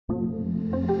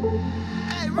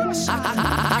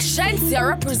Ashanti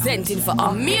representing for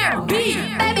Amir B.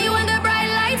 Baby, when the bright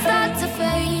lights start to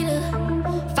fade,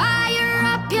 fire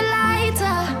up your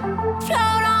lighter,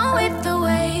 float on with the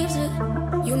waves.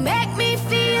 You make me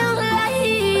feel like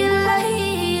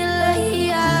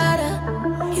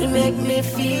you make me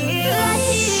feel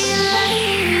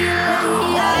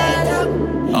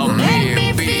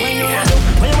Amir B.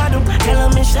 When you want to tell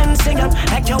a mission, sing up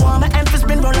like you want my emphasis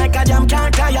spin roll like a jam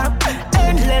can't tire.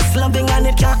 Endless loving and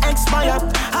it can't expire.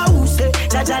 How say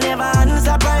Jaja never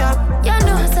answer prayer? You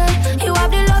know, say you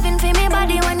have the loving for me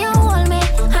body when you hold me,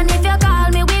 and if you call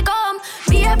me, we come.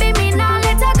 Baby, me now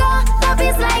let her go. Love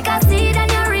is like a seed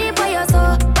and you reap what you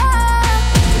sow.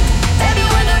 Baby,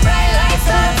 when the bright lights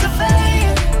start to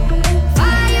fade,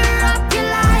 fire up your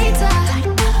lighter,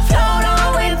 float on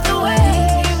with the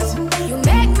waves. You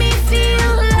make me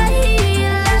feel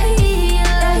lighter.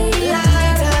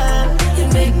 You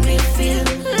make me feel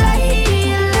lighter.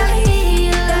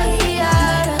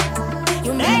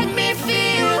 You make me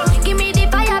feel. Give me the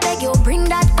fire, beg you, bring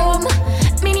that home.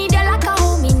 Me need you like a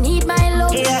home, me need my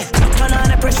love. Yeah, turn on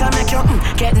the pressure, make you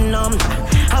getting numb.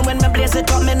 And when me blaze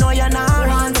it up, me know you're not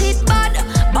Want it bad,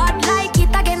 bad like it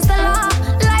against the law.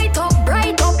 Light up,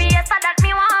 bright up, yes, that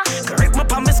me want. correct my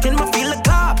palm, my skin, me feel the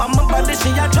clap. I'm a body, she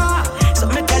a draw. So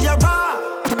me tell you raw.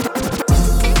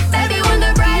 Baby, when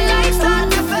the bright lights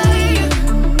start to fade,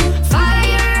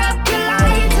 fire up your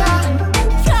lighter,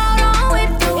 float on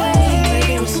with the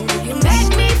waves. You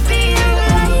make me feel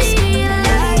lighter.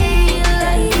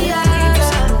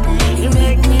 You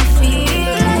make me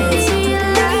feel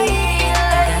lighter.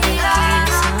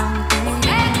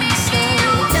 Make me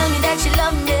feel. Tell me that you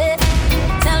love me.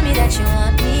 Tell me that you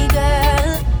want me, girl.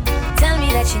 Tell me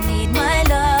that you need my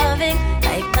loving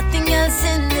like nothing else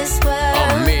in this world.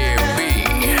 Amir B.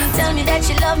 Tell me that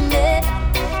you love me.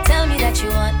 Tell me that you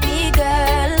want me,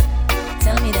 girl.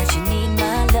 Tell me that you need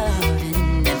my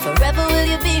loving, and forever will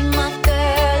you be my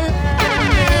girl.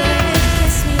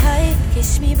 Kiss me high,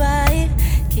 kiss me by,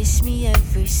 kiss me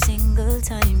every single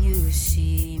time you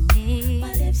see me.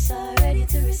 My lips are ready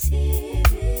to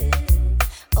receive it.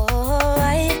 Oh,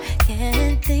 I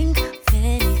can't think of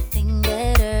anything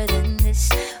better than this.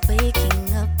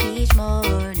 Waking up each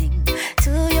morning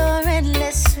to your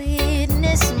endless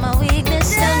sweetness, my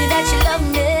weakness. Tell me that you love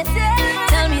me.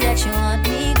 Tell me that you want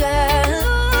me, girl.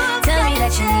 Tell me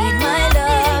that you need my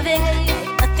loving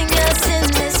like nothing else in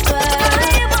this world.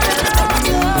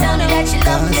 Tell me that you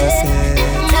love me.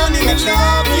 Tell me that you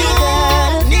want me,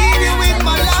 girl. Need you with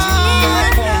my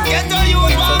life. Get all you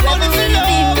want, money to love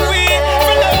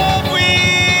with.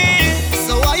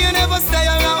 So why you never stay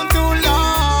around too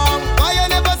long? Why you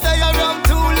never stay around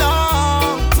too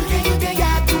long? Today you dey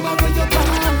out, tomorrow you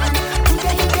gone.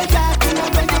 Today you dey out,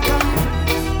 tomorrow you gone.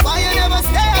 Why you never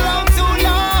stay around too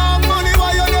long? Money,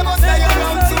 why you never stay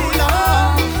around too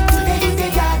long? Today you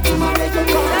dey out, tomorrow you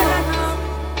gone.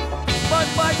 But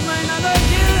bad mind I go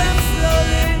kill them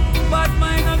slowly. Bad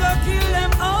mind I go kill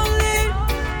them only.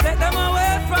 Take them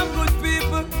away from good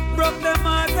people. Broke them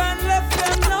heart and left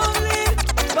them lonely.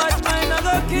 Bad mind I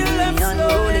go kill them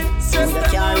slowly. Stress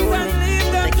them out and leave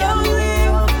them lonely.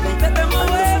 Take them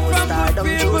away from good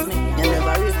people.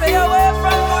 Stay away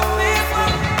from good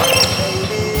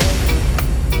people.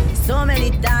 So many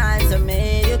times I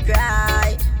made you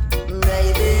cry,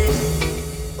 baby.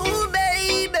 Ooh,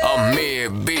 baby. Amir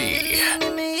B.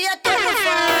 Me a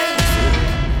terrified.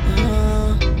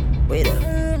 Wait up.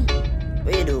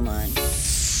 What you do, man?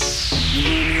 You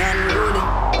need me unruly.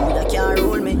 You can't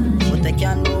rule me, but I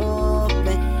can move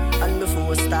me. And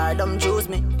before stardom choose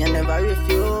me, you never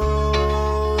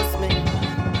refuse me,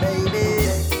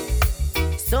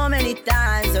 baby. So many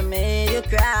times I made you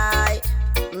cry,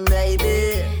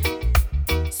 baby.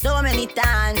 So many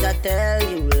times I tell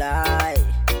you lie,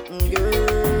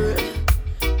 girl.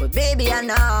 But baby, I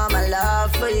know my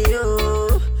love for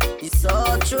you is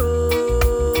so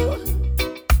true.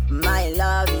 My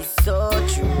love is so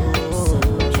true.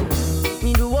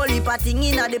 Me do all heap of thing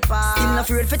inna the past. Still not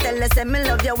afraid to tell us say me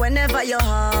love you whenever you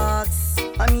ask.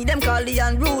 I me them call the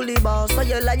unruly boss, so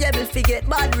you're liable to get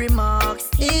bad remarks.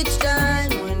 Each time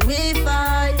when we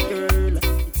fight, girl,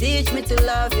 you teach me to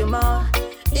love you more.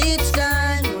 Each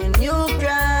time when you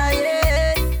cry,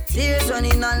 yeah, tears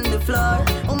running on the floor.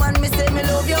 Woman, me say me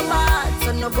love you bad,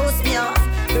 so no ghost me off.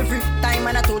 Every time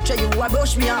when I touch you, you a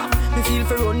brush me off. Me feel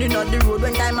for running on the road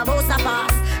when time about to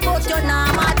pass. But you're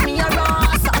not mad, me a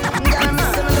Ross. Girl, me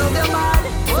say me love you bad,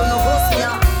 so no ghost me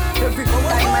off. Every time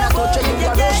when I touch you, you a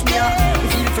brush me off. Me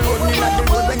feel for running on the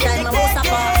road when time about to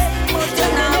pass. But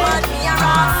you're not mad, me a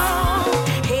Ross.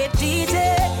 Hey DJ,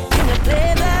 can you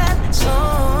play that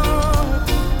song?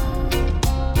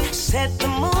 Set the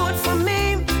mood.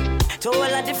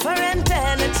 different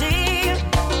energy.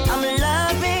 I'm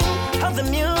loving how the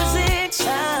music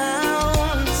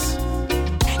sounds.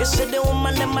 You said the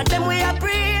woman, them we are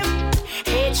brave.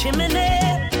 Hey, chimney,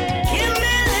 give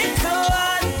me a little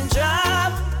one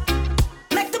drop.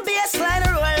 Make the bass line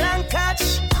roll and catch.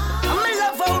 I'm in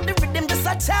love how the rhythm just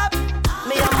a tap.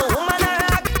 Me, I'm a woman a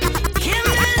rock. Give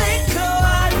me a little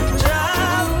one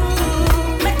drop.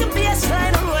 Make the bass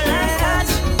line roll and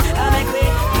catch. I make me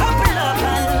couple up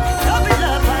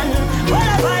and what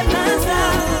a vibe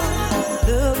non-stop.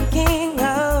 Looking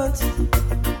out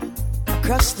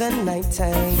across the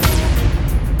nighttime,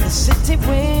 the city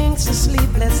winks a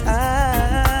sleepless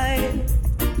eye.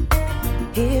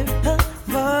 Hear her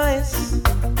voice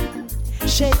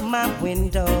shake my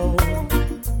window,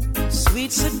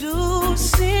 sweet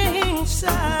seducing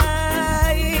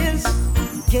sighs.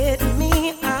 Get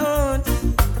me out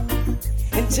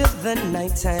into the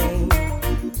nighttime,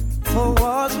 for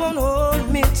walls won't hold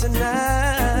me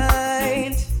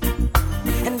tonight.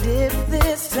 And if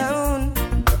this town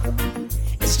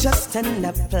is just an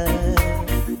apple,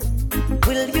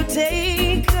 will you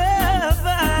take a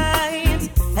bite?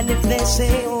 And if they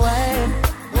say why?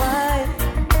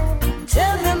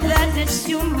 Tell them that it's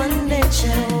human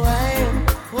nature.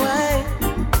 Why?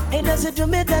 It doesn't do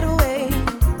me that way.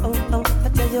 Oh, I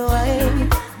tell you why?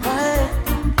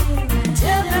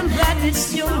 Tell them that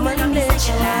it's human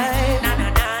nature.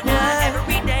 Why?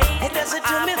 It doesn't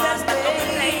do me that way.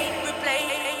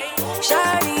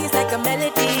 Shawty's like a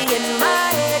melody in my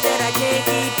head that I can't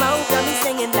keep out. Got me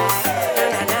singing like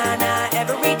na na na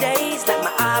every day's like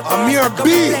my iPod. Amir B.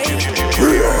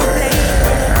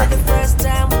 The first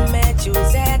time we met, you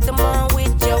was at the mall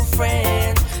with your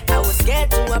friend. I was scared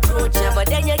to approach you, but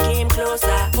then you came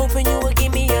closer, hoping you would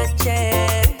give me a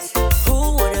chance.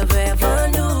 Who would have ever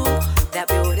knew that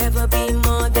we would ever be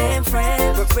more than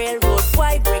friends? We're railroad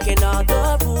white, breaking all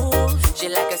the rules. She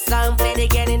like a song played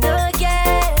again and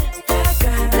again,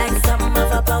 like something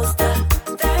of a poster.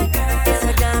 It's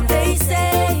a gun, they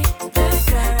say.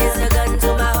 It's a gun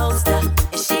to my holster,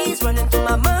 and she's running through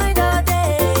my mind all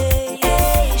day.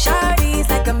 Shawty's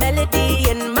like a melody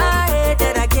in my head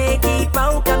that I can't keep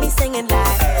out. Got me singing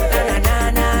like na na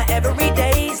na na every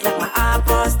day's like my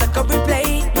iPod stuck on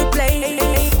replay.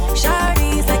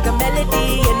 Shawty's like a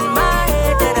melody in my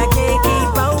head that I can't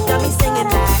keep out. Got me singing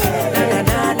like na na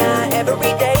na na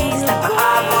every day's like my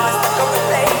iPod.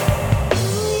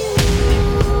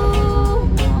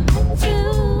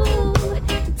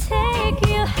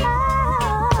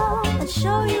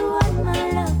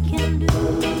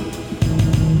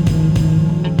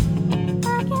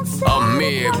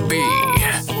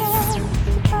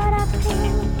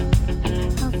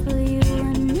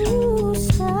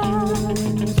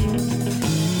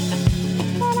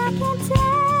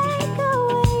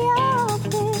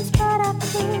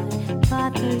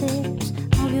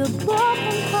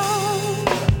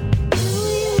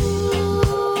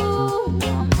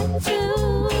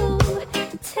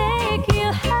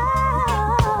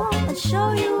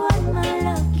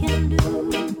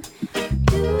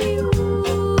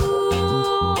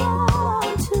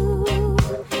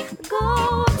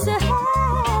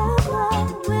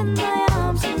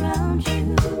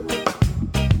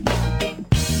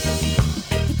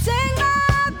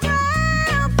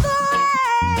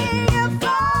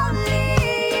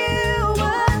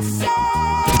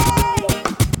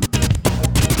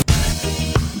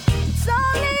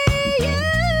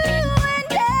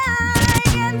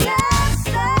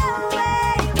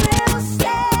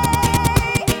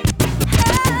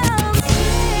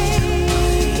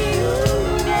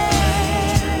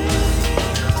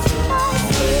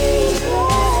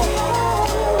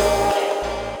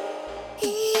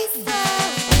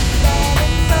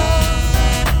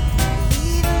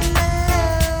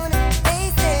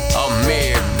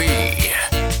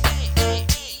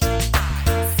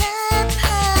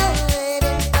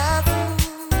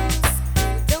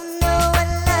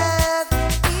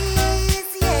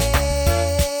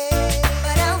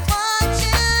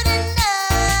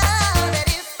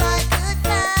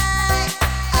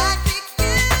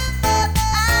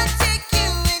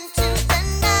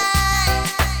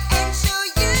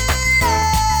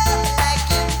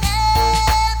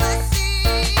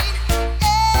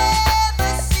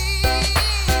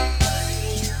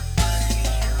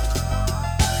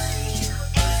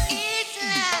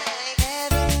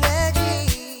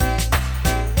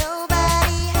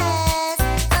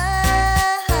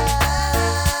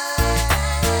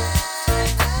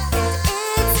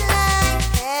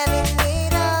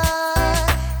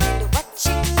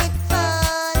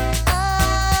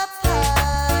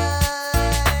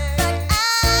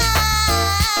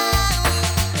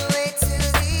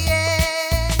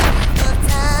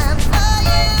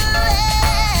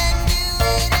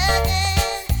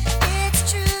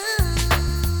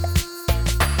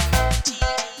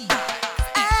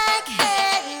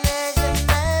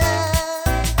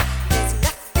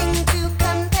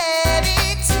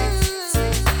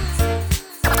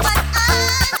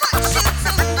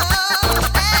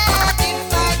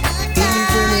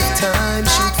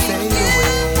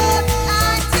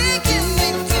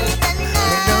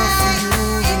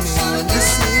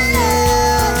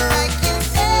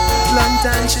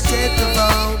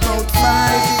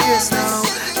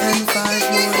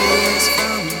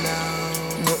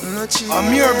 she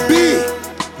Amir B.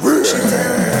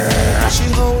 She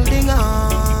holding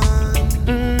on.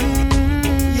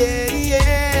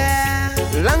 Yeah.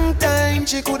 Long time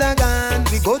she coulda gone.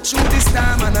 We go through this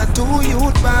time and a 2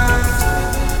 youth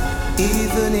band.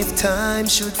 Even if time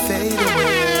should fade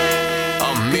away.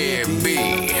 Amir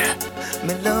B.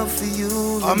 My love for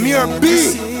you. Amir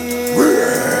B.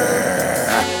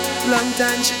 Long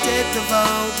time she take the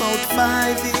vow, about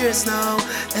 5 years now,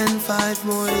 and 5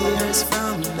 more years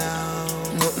from now.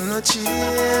 Nothing no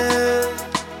chill.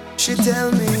 She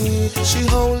tell me she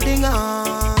holding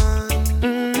on.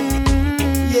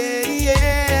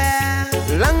 Yeah.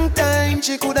 Long time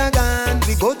she coulda gone.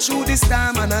 We go through this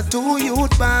time and a 2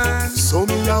 youth band. So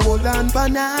me a hold on for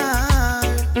now.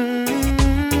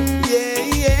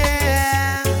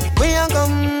 Yeah. We a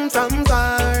come from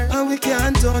far, and we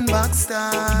can't turn back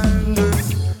star.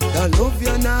 The love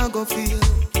you now go feel,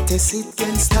 test it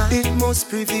can stand, it must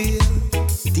prevail.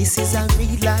 This is a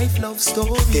real life love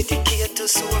story, dedicated to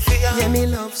Sophia. Yeah, me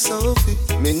love Sophie.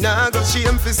 Me nah go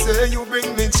shame fi say you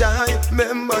bring me joy.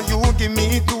 Remember you give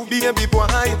me 2 baby boy.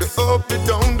 The up, the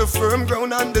down, the firm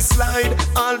ground and the slide.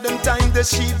 All them time the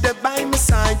sheep they by my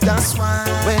side. That's why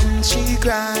when she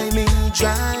cry me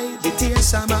dry, the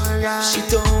tears are my eyes. She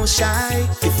don't shy,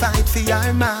 they fight for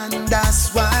her man.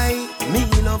 That's why me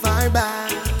love her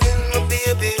back.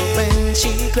 Baby. When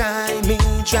she cry me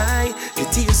dry, the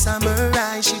tears are my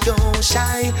eyes. She don't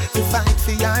shy, they fight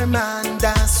for her man.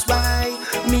 That's why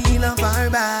me love her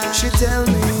back. She tell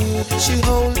me she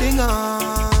holding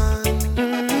on.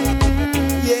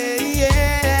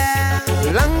 Yeah.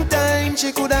 Long time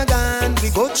she coulda gone. We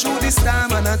go through this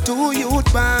time and a 2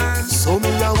 youth band. So me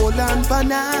a hold on for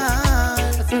now.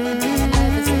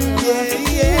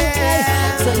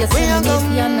 Yeah. So you see me if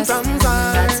you understand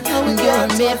that you're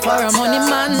made for a money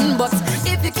man. But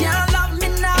if you can't love me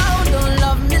now, don't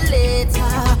love me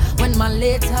later. When my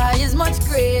later is much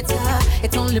greater,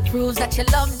 it only proves that you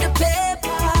love the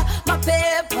paper, my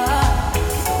paper.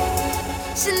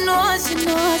 She knows. She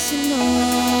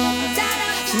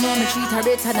know me treat her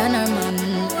better than her man.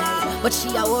 But she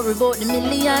a worry about the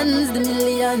millions.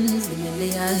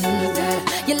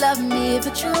 You love me for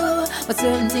true, but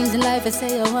certain things in life I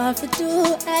say I want to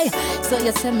do. Hey, so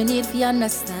you say me need to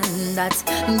understand that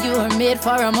you are made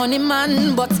for a money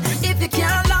man. But if you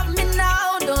can't love me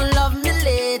now, don't love me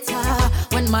later.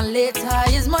 When my later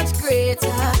is much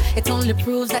greater, it only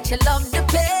proves that you love the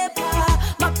paper,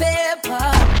 my paper.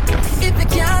 If you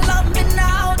can't love me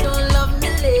now, don't love me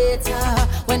later.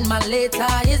 When my later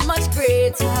is much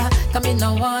greater, come in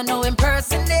no one, no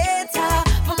impersonator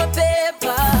for my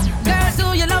paper. Girls,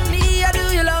 do you love me or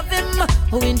do you love him?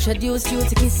 Who introduced you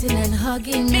to kissing and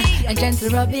hugging, and gentle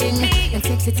rubbing, and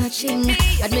sexy touching?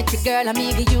 Admit it, girl, I'm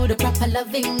giving you the proper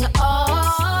loving.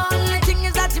 Oh, the thing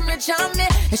is that you rich on me.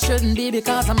 It shouldn't be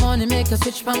because I'm money make you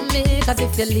switch from me. Cause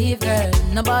if you leave, girl,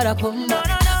 nobody come back.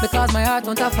 Because my heart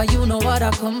won't offer you no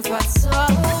other comfort. So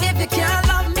if you can't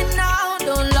love me now,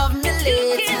 don't love me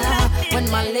later. When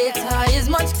my later is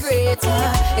much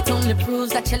greater, it only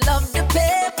proves that you love the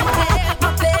paper,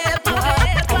 my paper.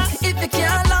 If you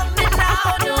can't love me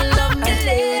now, don't love me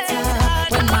later.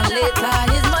 When my later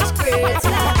is much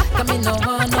greater, come in no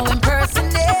one, no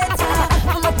impersonator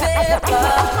for my paper.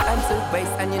 I'm so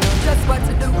waste and you know just what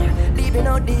to do. Leaving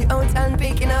out the old and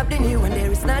picking up the new, and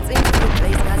there is nothing to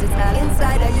replace cause it's all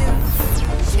inside of you.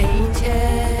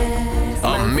 Changes.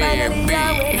 Amir B.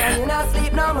 Now you not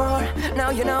sleep no more. Now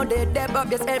you know the depth of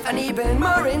yourself and even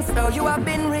more in store. You have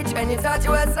been rich when you thought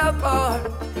you were so poor.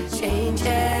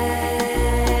 Changes.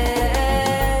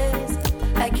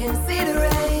 I can see the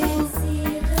rain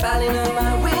falling on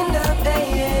my window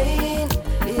pane.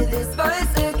 Hear this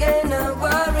voice again, I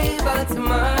worry about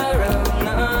tomorrow.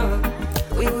 No,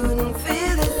 we wouldn't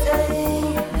feel the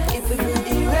same if we could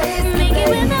erase the pain.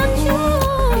 Without you.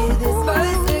 Hear this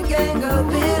voice again, go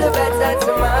build a better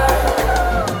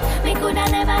tomorrow. Me coulda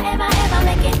never ever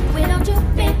make it without you.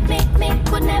 Me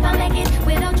could never make it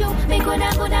without you. Me coulda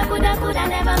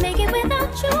never make it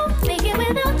without you. Make it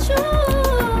without you.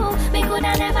 Me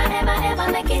coulda never ever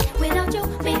make it without you.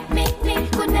 Me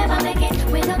could never make it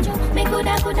without you. Me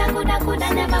coulda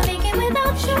never make it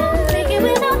without you. Make it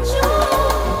without you.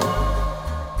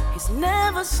 He's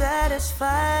never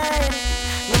satisfied,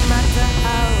 no matter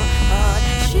how hard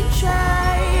she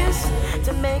tries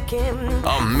to make him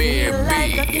Amir feel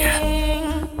like a B.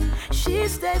 king. She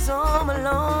stays home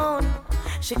alone.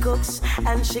 She cooks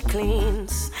and she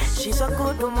cleans. She's a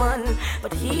good woman,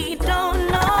 but he don't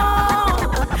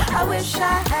know. I wish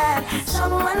I had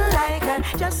someone like her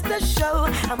just to show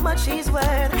how much she's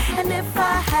worth. And if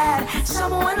I had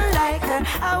someone like her,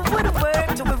 I would have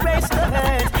worked to erase the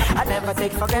hurt. I never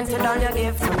take for granted all you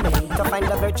give to me. To find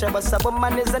a virtuous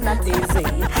woman is not easy.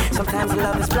 Sometimes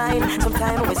love is blind,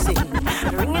 sometimes we see.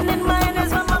 Ringing in my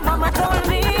ears when my mama told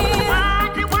me.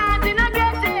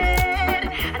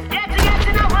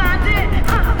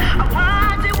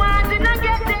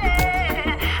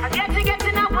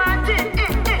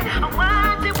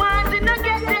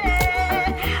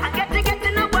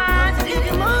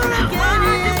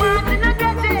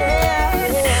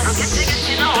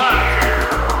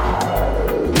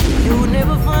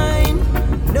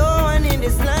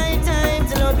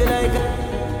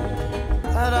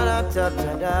 Da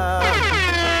da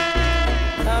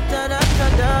da da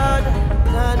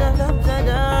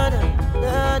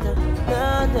da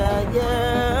da da,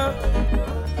 yeah.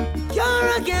 You're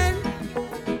again,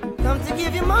 come to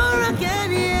give you more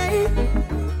again, yeah,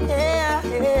 yeah,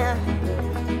 yeah.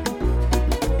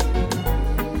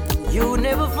 You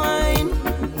never find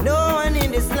no one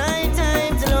in this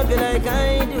lifetime to love you like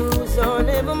I do, so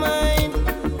never mind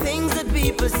things that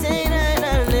people say that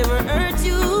I'll never hurt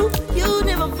you. You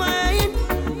never find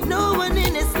no one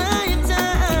in this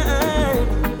lifetime,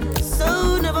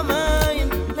 so never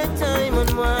mind, let time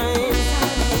unwind.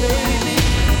 Baby,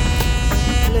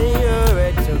 lay your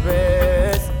head to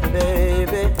rest,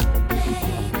 baby.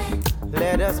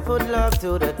 Let us put love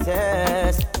to the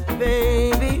test,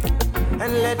 baby,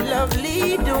 and let love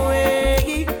lead the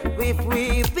way. If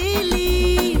we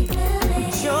believe,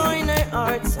 join our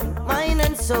hearts and mind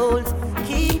and souls,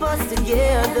 keep us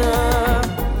together.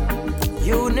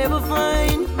 You never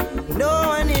find no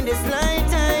one in this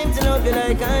lifetime to love you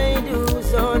like I do,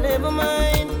 so never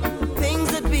mind things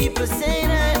that people say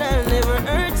that I'll never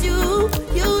hurt you.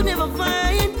 You never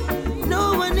find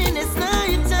no one in this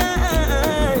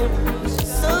lifetime,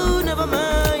 so never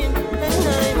mind, let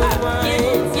time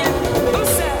unwind. Yeah, I'm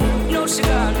sad, no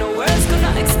sugar, no words could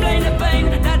not explain the pain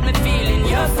that me feeling.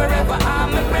 You're forever,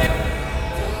 I'm a break.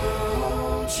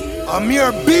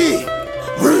 Amir B.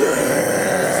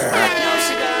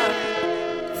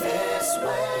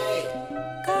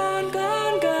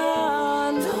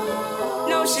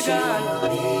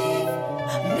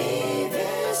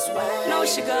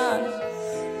 She gone.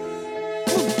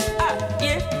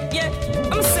 Yeah,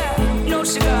 I'm sad. No,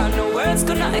 she gone. No words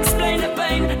could not explain the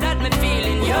pain that me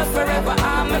feeling. You're forever,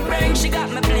 I'm a brain. She got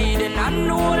me bleeding. I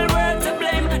know all the words to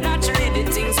blame. Naturally, the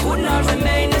things would not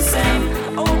remain the same.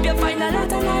 I hope you find a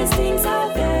lot of nice things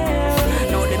out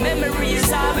there. Know the memories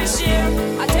I will share.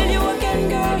 I tell you again,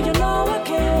 girl, you know I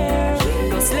care.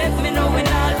 Just let me know when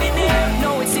I'll be there.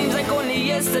 No, it seems like only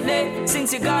yesterday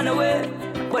since you gone away.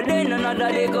 But then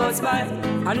another day goes by.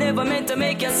 I never meant to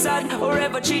make you sad or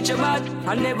ever treat you bad.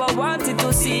 I never wanted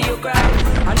to see you cry.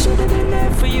 I should have been there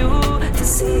for you to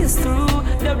see us through.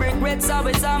 The regrets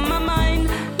always on my mind.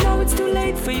 Now it's too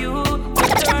late for you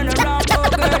to turn around, oh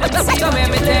girl, and see. Come here,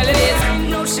 me tell you this.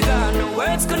 No sugar, no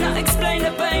words could not explain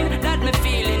the pain that me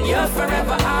feeling. You're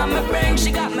forever, I'm a brain. She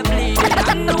got me bleeding.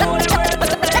 I know all the words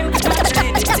to blame.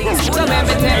 Naturally, the things would not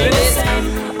remain the same.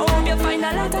 I hope you find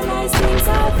a lot of nice things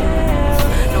out there.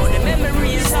 Know the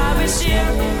memories I will share.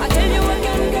 I tell you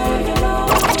again, girl, you know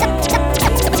I care.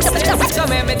 So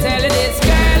let me tell you this,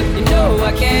 girl, you know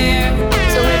I care.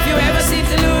 So if you ever seem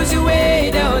to lose your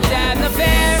way, don't have no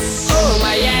fear. Oh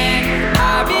my yeah,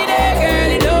 I'll be there,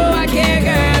 girl, you know I care,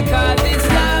 girl. Cause it's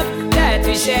love that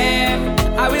we share.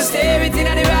 I will steer it in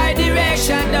the right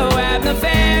direction, don't have no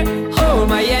fear. Oh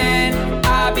my yeah,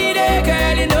 I'll be there,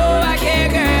 girl, you know I care,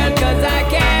 girl. Cause I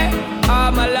care,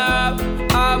 all my love,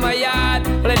 all my yard.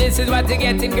 Well, this is what you're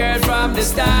getting, girl, from the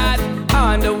start.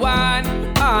 On the one,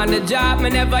 on the job, me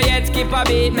never yet skip a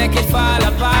beat, make it fall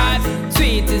apart.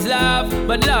 Sweet is love,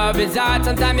 but love is hard.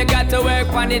 Sometimes you got to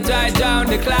work on it right down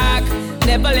the clock.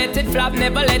 Never let it flop,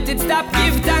 never let it stop.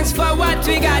 Give thanks for what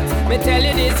we got. Me tell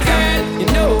you this, girl, you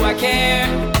know I care.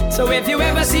 So if you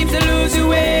ever seem to lose your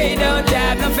way, don't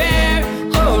have no fear.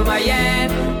 Hold my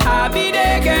hand, I'll be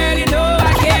there, girl, you know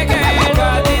I care, girl.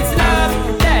 Cause it's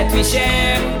love that we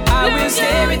share. I will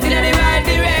steer it in the right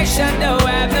direction, don't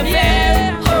have no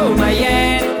fear. Hold my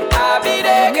hand, I'll be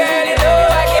there, girl, you know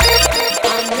I care.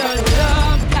 I'm your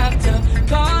love doctor,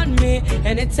 call me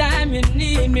anytime you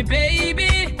need me,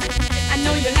 baby. I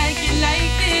know you like it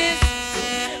like this,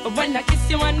 but when I kiss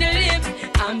you on the lips,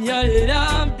 I'm your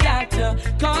love doctor,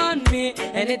 call me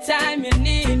anytime you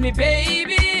need me,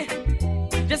 baby.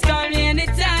 Just call me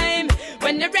anytime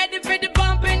when you're ready for the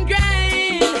bump and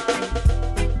grind.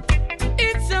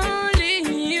 It's only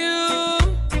you.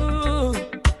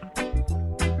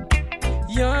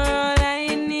 You're all I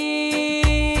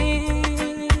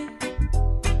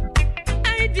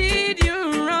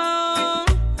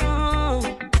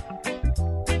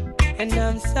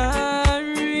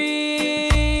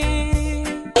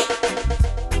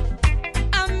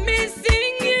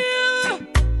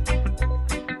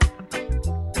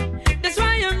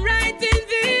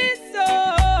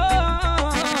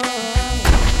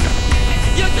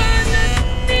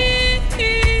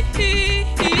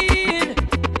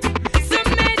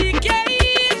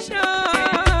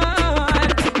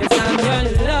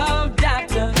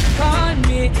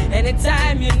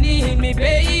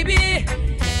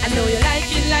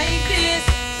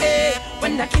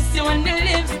you on the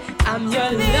lips. I'm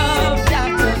your love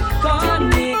doctor. Call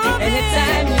me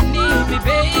anytime you need me,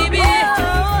 baby.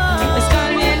 Just call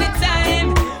me anytime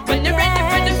when you're ready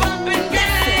for the bump and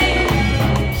grind.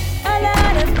 A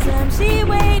lot of times she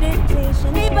waited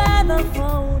patiently by the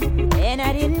phone, and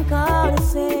I didn't call to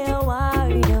say how are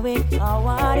you doing or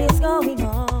what is going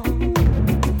on.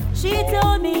 She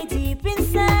told me deep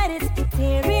inside it's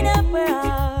tearing up her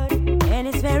heart, and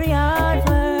it's very hard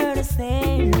for her to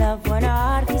stay in love when her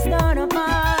heart is torn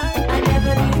apart. I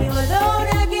never leave you alone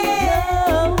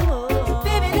again.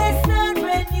 Baby, let's start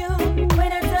brand new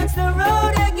when I touch the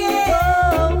road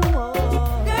again.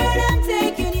 Girl, I'm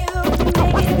taking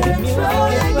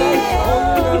control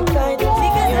again.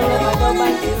 Because I know I'm gonna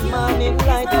miss you. Morning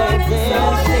light, It's burning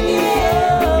soul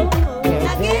again.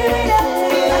 I give it up to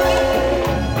you.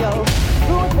 Yo,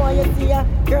 rude boy, you see ya.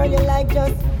 Girl, you like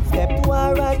just step to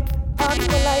her right. Ask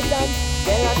me like that.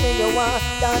 Tell her say you want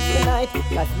dance tonight.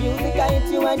 Cause music I hit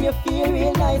you and you feel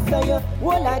real nice. So you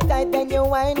hold her tight then you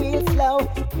whine real slow.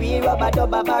 We rub a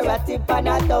dub of a tip and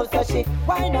a toe. So she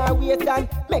whine her waist and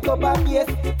make up her face.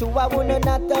 To a woman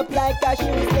not up like a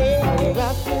shoe.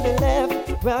 Rock to the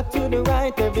left, rock to the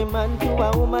right. Every man to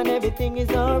a woman, everything is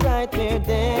alright. We're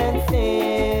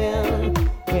dancing,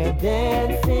 we're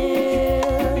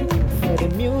dancing. So the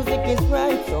music is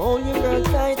right, so hold your girl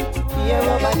tight. Here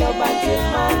up and up until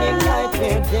morning light.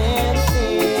 We're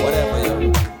dancing, Whatever, yo.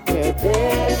 we're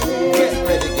dancing. Get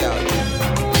ready, girl.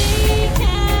 We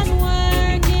can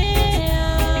work it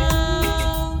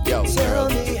out. Yo, Tell girl.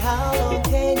 me how long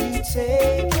can you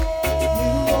take it? You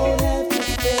won't have to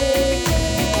fake it.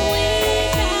 We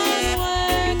can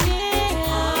work it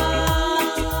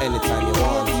out. Anytime you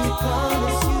want. You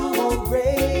promise you won't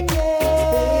break it.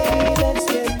 Baby, let's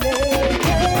get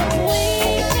naked.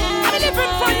 I'm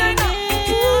living for you now.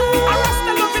 I rest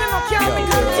the love in no can't be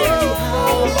continued.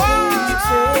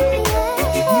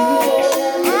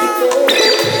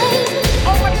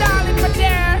 Oh, my darling, my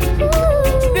dear.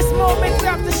 This moment we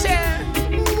have to share.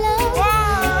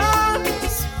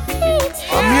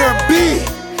 I'm here, B.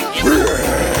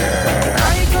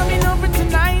 Are you coming over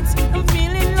tonight? I'm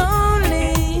feeling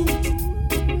lonely.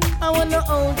 I wanna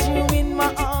hold you in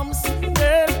my arms,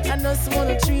 girl. I just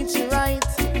wanna treat you right.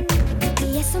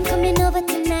 Yes, I'm coming over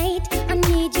tonight. I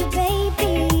need you,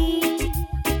 baby.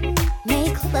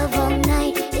 Make love all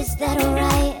night. Is that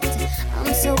alright?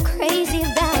 I'm so crazy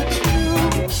about you.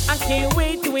 I can't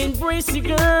wait to embrace you,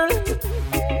 girl.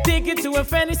 Take it to a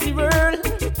fantasy world.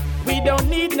 We don't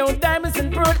need no diamonds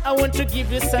and pearl. I want to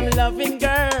give you some loving,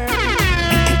 girl.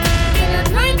 In a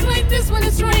night like this when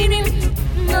it's raining,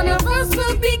 none of us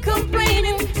will be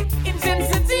complaining.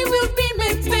 Intensity will be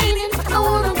maintaining. I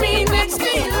wanna be next to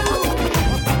you.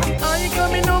 Are you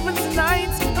coming over tonight?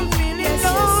 I'm feeling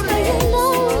lonely.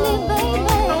 Lonely,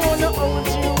 baby. I wanna hold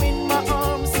you in my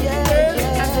arms, girl.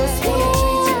 I just wanna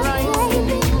treat you right.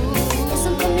 Yes,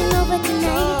 I'm coming over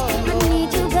tonight. I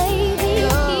need you, baby.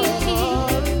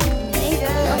 Make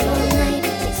love all night.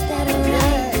 Is that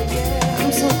alright?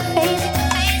 I'm so crazy.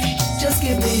 Just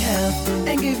give me help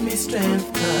and give me strength,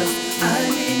 cause I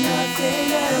need nothing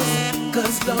else.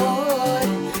 Cause Lord,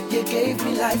 you gave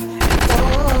me life.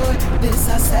 Lord, this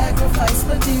I sacrifice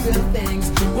material things.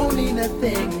 Won't need a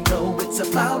thing, no, it's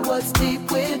about what's deep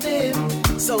within.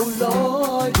 So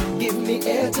Lord, give me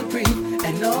air to breathe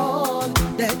and all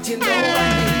that you know I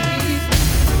need.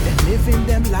 They're living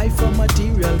them life for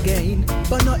material gain,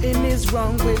 but nothing is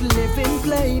wrong with living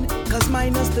plain. Cause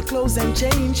minus the clothes and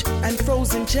change and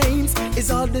frozen chains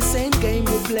is all the same game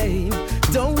we're playing.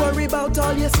 Don't worry about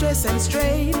all your stress and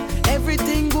strain.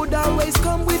 Everything good always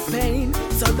come with pain.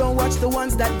 So don't watch the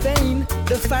ones that vain.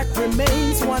 The fact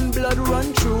remains one blood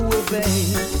run through a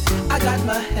vein. I got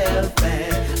my health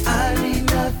and I need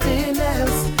nothing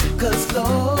else. Cause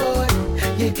Lord,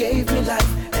 you gave me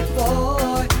life and for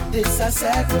this I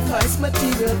sacrifice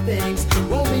material things.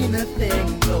 Won't mean a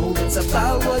thing, no, it's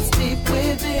about what's deep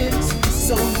within.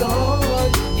 So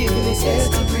Lord, give me this air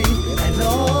to breathe and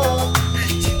all.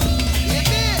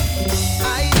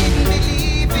 I didn't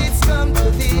believe it's come to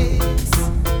this.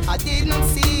 I didn't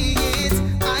see it.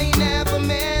 I never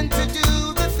meant to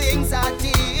do the things I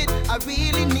did. I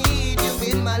really need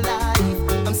you in my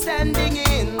life. I'm standing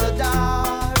in the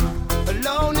dark,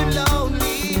 alone and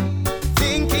lonely,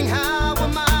 thinking how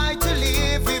am I to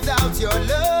live without your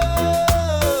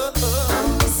love.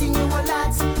 I'm missing you a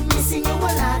lot, missing you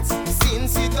a lot.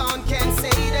 Since you gone, can't say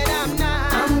that I'm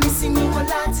not. I'm missing you a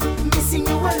lot,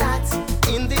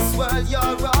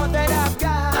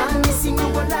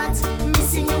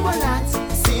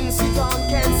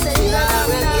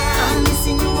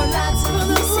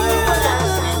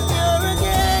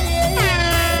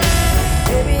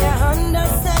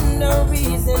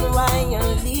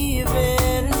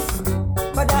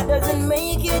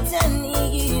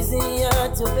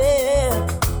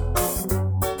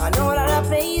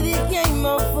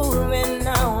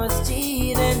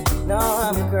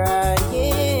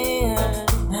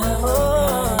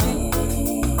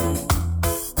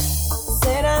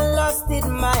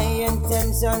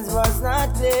 intentions was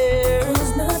not clear.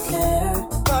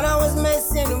 But I was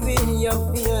messing with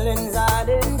your feelings, I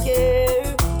didn't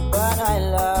care. But I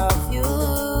love you.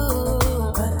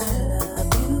 But I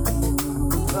love you.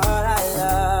 But I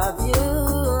love you.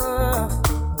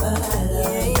 But I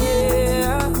love you.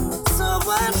 Yeah. So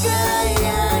what can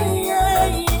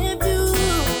if you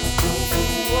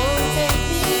won't take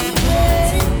me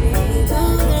back to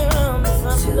the arms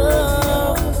of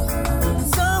love?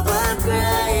 So what can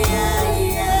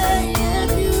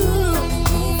if you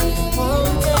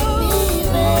won't take me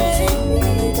back to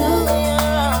the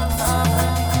arms of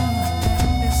love?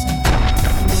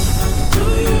 Do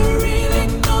you really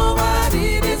know what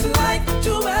it is like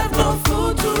to have no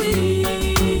food to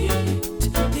eat?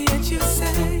 Yet you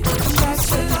say that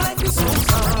your life is so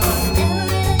hard.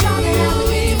 Do you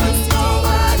even know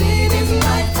what it is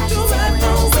like to have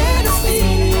nowhere to sleep?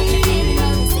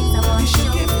 You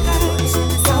should give thanks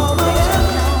for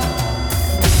whatever.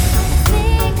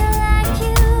 Think like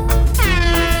you.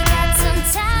 Got some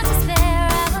time to spare.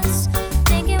 I was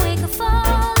thinking we could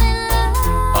fall in love.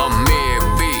 Amir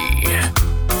B.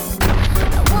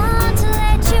 I want to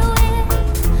let you in.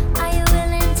 Are you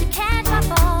willing to catch my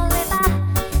ball if I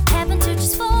happen to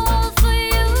just fall for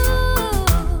you?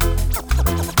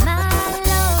 My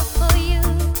love for you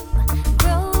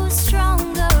grows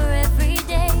stronger every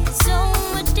day, so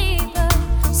much deeper,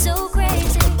 so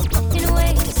crazy in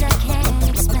ways I can't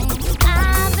explain.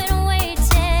 I've been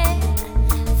waiting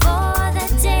for the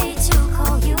day to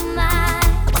call you mine.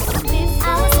 I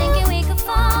was thinking we could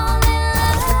fall in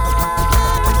love.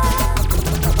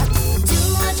 Do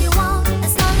what you want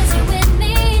as long as you're with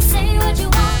me. Say what you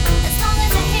want as long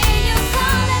as I hear you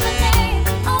calling my name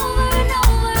over and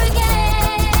over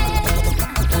again.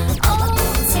 Oh,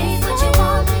 take what you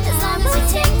want as long as you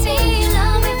take me.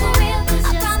 Love me for real. I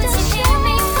promise you hear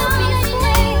me calling your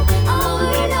name over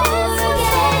and over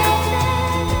again.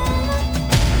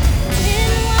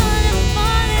 Didn't wanna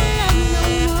fall in love no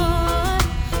more.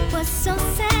 Was so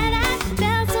sad I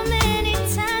fell so many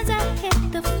times I hit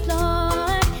the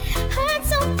floor. Hurt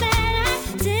so bad I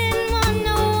didn't want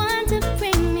no one to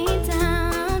bring me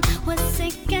down. Was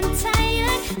sick and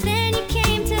tired, then you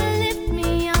came to lift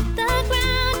me off the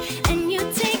ground, and you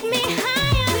take me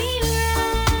higher.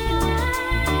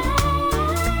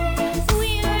 We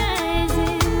rise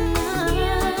in love,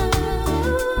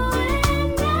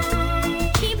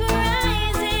 keep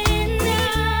rising now.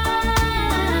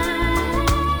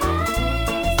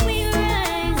 We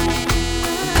rise in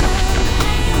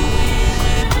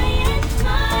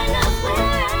love.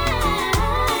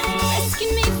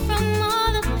 Rescued me from all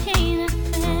the pain I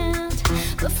felt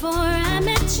before I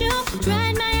met you.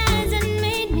 Dried my eyes and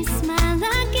made me smile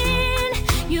again.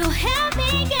 You helped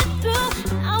me get through.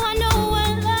 Now I know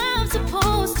what love's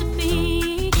supposed to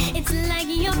be. It's like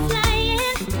you're flying.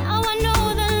 Now I know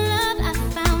the love I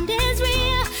found is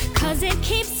real, 'cause it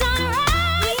keeps on rising.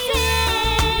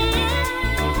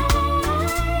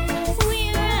 We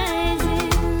rise in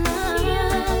love,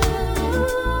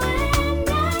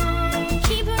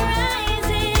 keep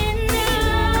rising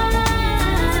now.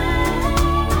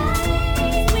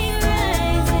 We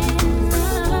rise in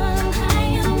love,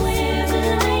 higher we're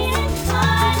flying,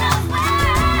 far enough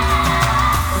we're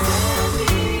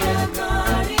Be a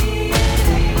guardian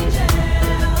angel.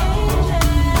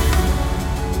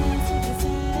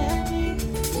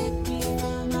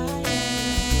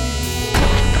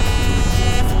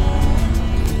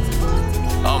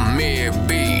 Amir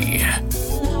B.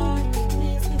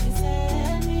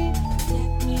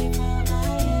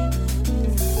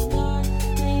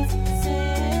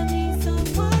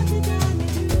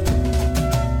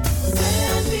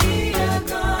 Be a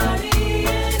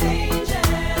guardian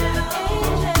angel.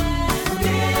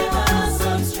 Give us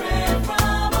some strength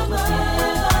from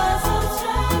above.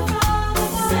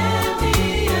 Send me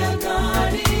a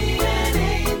guardian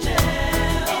angel.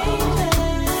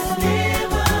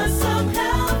 Give us some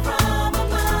help from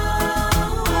above.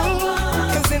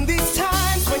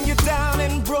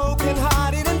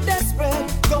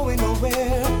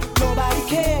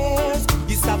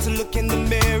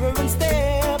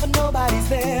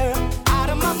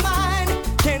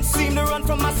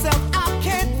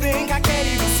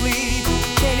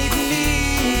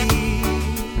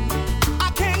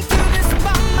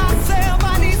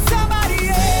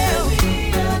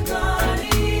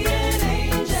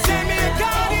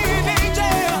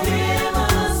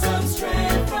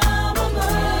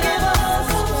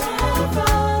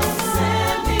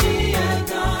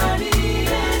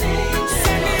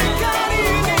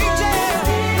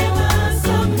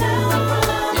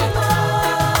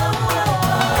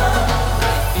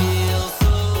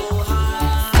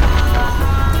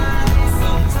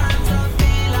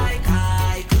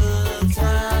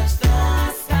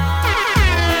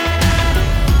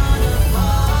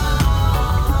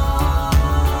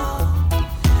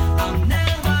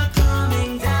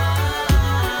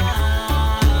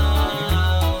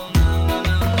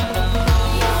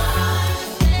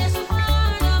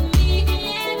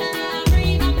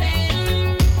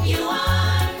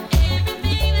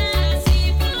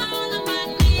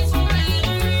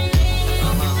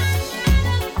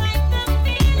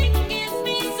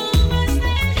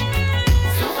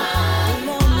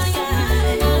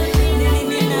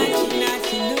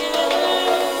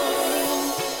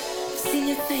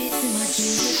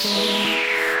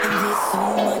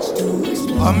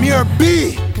 Amir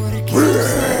B.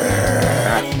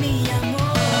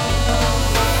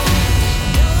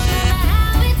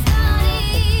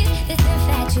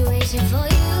 For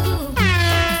you, I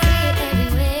see it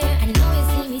everywhere. I know you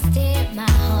see me stare. My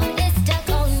heart is stuck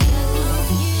on you.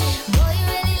 Boy, you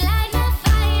really light my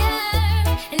fire,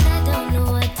 and I don't know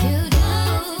what to do.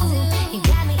 You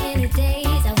got me in the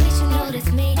daze. I wish you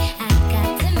noticed me. I got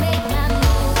to make my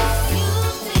move.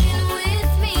 You've been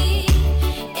with me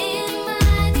in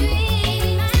my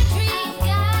dreams. I've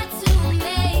got to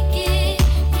make it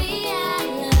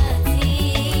reality.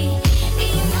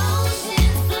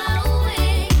 Emotions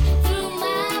flowing through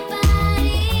my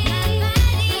body.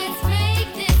 Let's make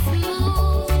this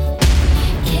move.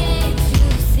 Can't you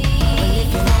see?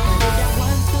 If I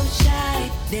was so shy,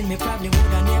 then me probably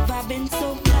would have never been so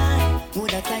blind.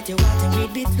 Would have tried to watch and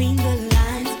read between the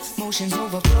lines. Motions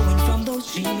overflowing from those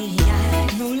dreamy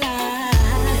eyes. No lie,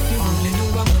 if you only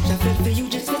knew how much I felt for you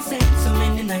just for sex. So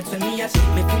many nights when me I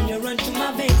sleep, me feel you run to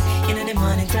my veins. In the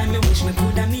morning time, me wish me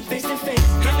could have meet face to face.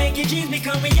 I make your dreams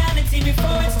become reality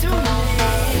before it's too late.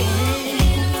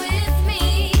 With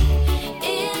me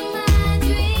in my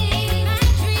dreams.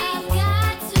 I've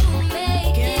got to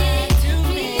make it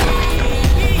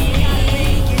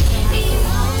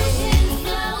emotions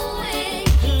flowing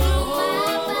through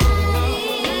my body.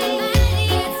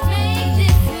 Let's make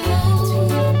this move.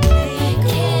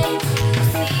 Can't you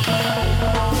see?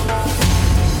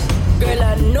 Girl, I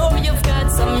know you've got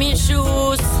some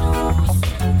issues.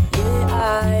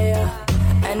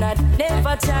 Yeah, and I'd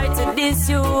never try to diss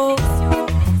you.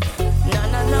 No,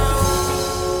 no, no.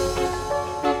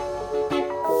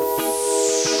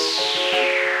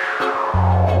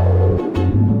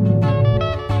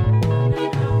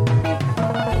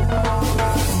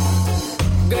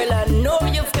 Girl, I know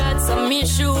you've got some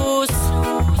issues.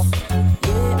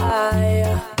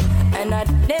 Yeah, and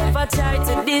I'd never try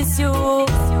to diss you.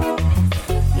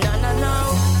 No, no, no.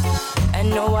 And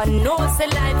no one knows the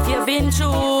life you've been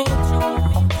through.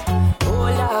 Oh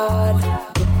Lord,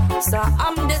 so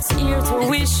I'm just here to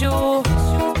wish you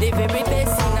the very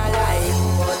best in our life.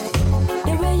 But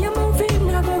the way you're moving,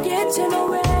 I will get you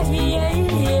nowhere. Yeah.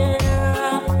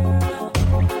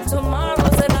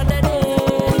 Tomorrow's another day.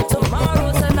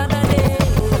 Tomorrow's another day.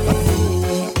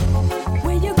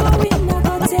 Where you going, I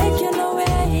will take you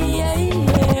nowhere. Yeah.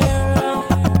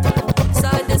 So I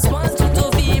just want you to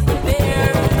be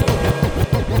prepared.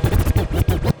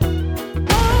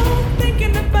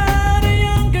 Thinking about the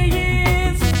younger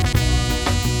years.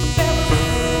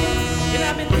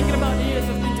 I've been thinking about the years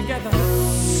we've been together.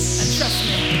 And trust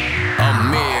me,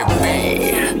 Amir B.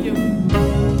 you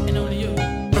and only you.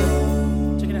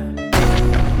 Check it out.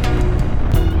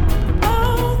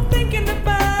 Oh, thinking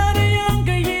about the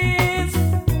younger years.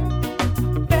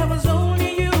 There was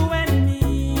only you and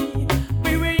me.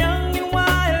 We were young and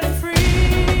wild and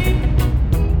free.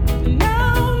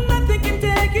 Now nothing can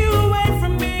take you away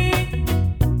from me.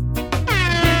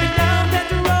 We've been down that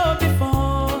road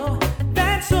before.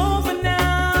 That's over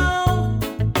now.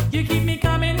 You keep me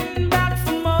coming back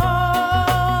for more.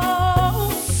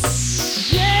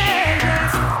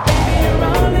 Yes, baby, you're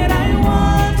all that I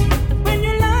want. When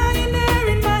you're lying there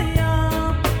in my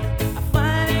arms, I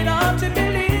find it hard to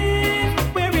believe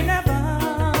we're in heaven.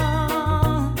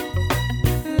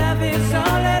 Love is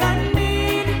all that I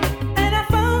need, and I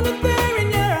found it there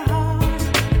in your heart.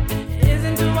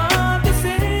 Isn't too hard to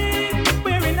see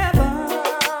we're in heaven.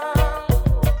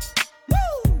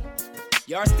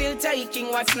 You're still taking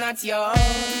what's not yours.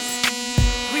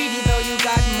 Greedy though you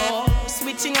got more.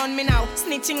 Switching on me now,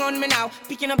 snitching on me now.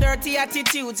 Picking up dirty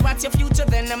attitudes. What's your future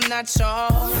then? I'm not sure.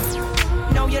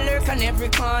 Now you lurk on every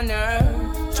corner,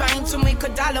 trying to make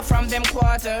 $1 from them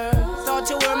quarters. Thought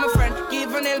you were my friend,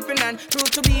 give an helping hand.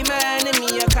 Prove to be my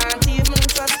enemy, you can't even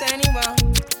trust anyone.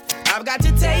 I've got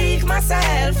to take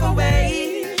myself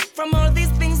away from all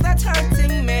these things that's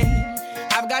hurting me.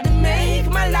 I've got to make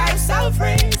my life so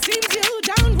free. Seems you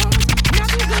don't want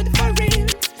nothing good for real.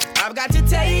 I've got to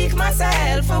take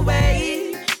myself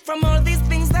away from all these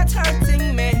things that's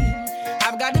hurting me.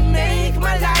 I've got to make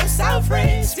my life so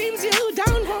free. Seems you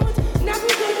don't want nothing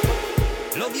good for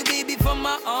real. Love you, baby, from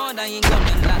my heart, I ain't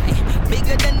gonna lie.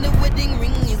 Bigger than the wedding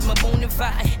ring is my bona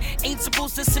fide. Ain't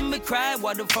supposed to see me cry,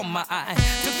 water from my eye.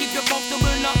 To keep you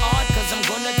comfortable, not hard, cause I'm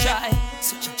gonna try.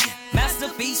 Such a gem.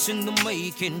 Masterpiece in the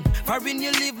making. Foreign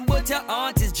you live, but your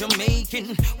heart is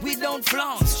Jamaican. Without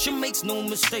flaws, she makes no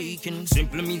mistaking.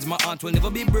 Simply means my heart will never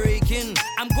be breaking.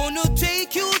 I'm gonna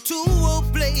take you to a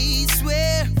place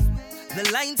where the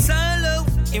lights are low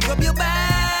and rub your body,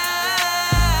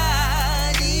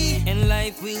 and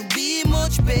life will be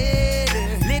much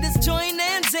better. Let us join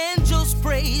hands and just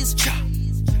praise Jah.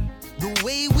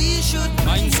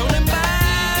 Mind so them bad.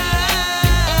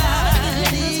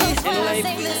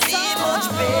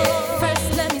 First,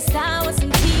 let me start with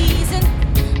some teasing.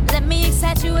 Let me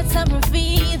excite you with some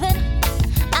revealing.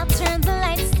 I'll turn the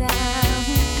lights down.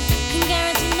 Can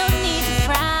guarantee no need to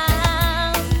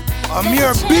frown.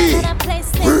 Amir B.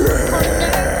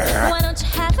 Why don't you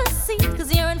have a seat? Cause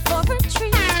you're in for a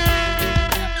treat.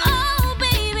 Oh,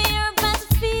 baby, you're about to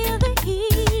feel the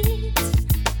heat.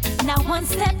 Now 1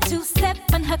 step, 2 step,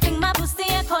 unhooking my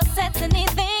bustier corsets.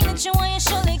 Anything that you want, you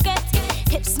surely get.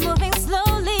 Hips moving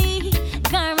slowly,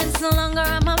 garments no longer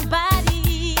on my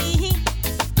body.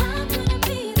 I'm gonna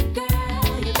be the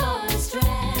girl you've always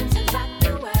dreamt to rock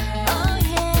the world. Oh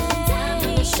yeah, and I'm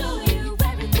gonna show you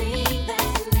everything that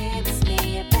limits me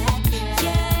back.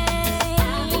 Yeah,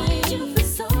 I wanted you for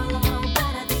so long,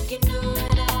 but I think you knew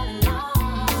it all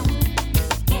along.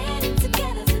 Getting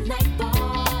together tonight,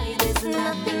 boy, there's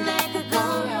nothing that could go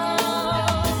wrong.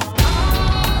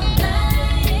 All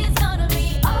night is gonna be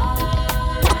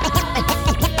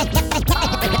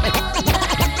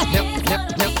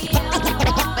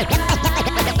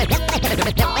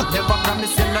Never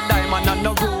promising no diamond and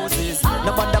no roses.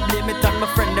 Nobody blame it on my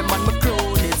friend, them and my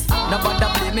cronies. Nobody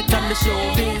blame it on the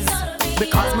showbiz.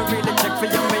 Because me really check for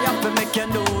you, me have to make you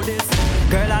know this.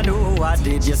 Girl, I know I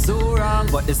did you so wrong,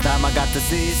 but this time I got to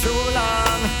say so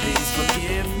long. Please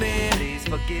forgive me. Please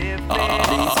forgive me.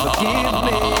 Please forgive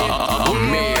me.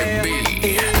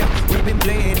 We've been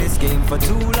playing this game for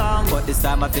too long, but this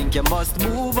time I think you must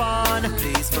move on.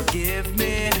 Please forgive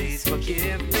me. Please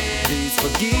forgive me. Please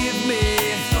forgive me.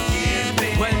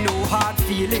 Well, no hard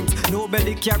feelings, no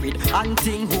belly carried.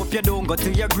 Anting, hope you don't go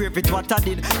to your grave with what I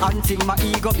did. Anting, my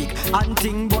ego big.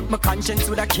 Anting, but my conscience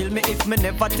woulda kill me if me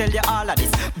never tell you all of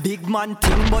this. Big man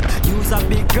thing, but you's a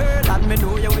big girl and me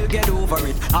know you will get over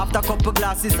it. After couple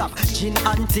glasses of gin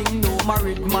and ting, no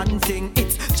married man thing.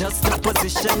 It's just the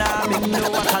position I'm in, no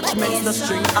attachments, no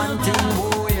string and ting.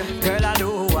 Boy, girl, I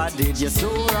know I did you so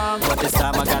wrong, but this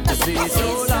time I got to say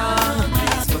so long.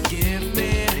 Please forgive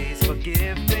me. Please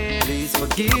forgive me. Please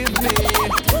forgive me.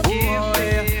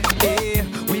 Hey,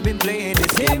 we've been playing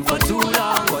this game for too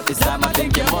long, but this time I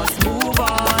think you must move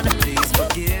on. Please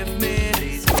forgive me.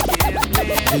 Please forgive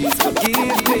me. Please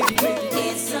forgive me.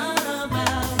 It's all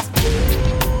about you.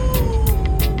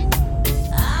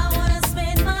 I wanna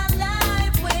spend my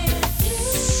life with you.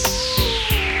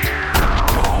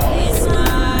 It's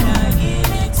mine, I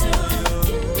give it to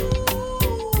you.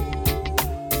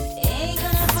 Ain't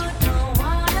gonna put no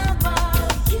one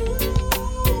above you.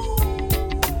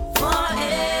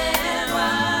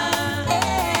 Forever.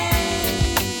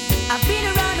 I've been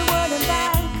around the world and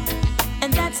back,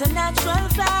 and that's a natural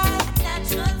fact.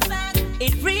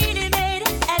 It really made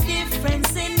a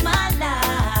difference in my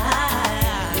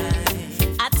life.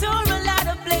 I toured a lot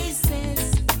of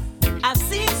places. I've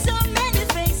seen so many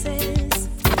faces,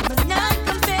 but none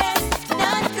compares.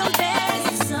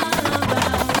 It's all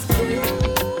about you.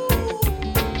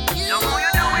 You know you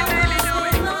do it, baby, do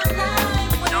it.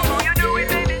 You know you do it,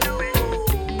 baby, do it.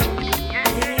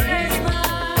 It's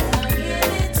mine, I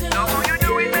give it to you. Know you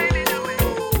do it, baby, do it.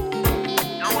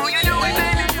 Know you do it,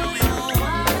 baby, do it.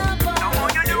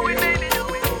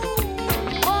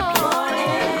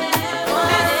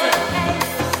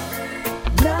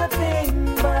 Nothing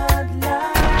but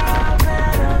love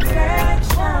and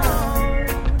affection,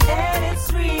 and it's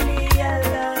really a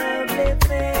lovely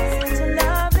thing. It's a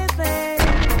lovely thing.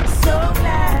 So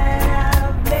glad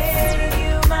I've made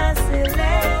you my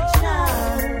selection.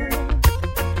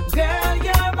 Girl,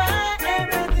 you're my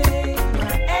everything,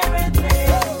 my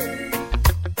everything.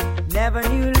 Never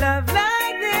knew love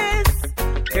like this,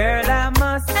 girl, I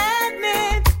must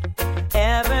admit.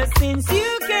 Ever since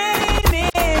you came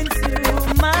into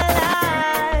my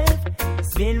life,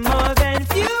 it's been more than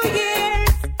few years.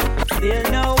 Still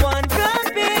no one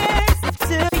compares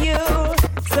to you.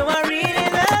 So I really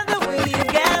love the way you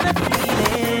got me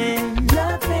feeling.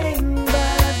 Nothing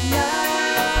but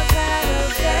love and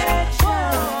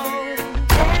affection,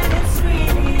 and it's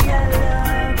really a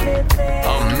lovely thing.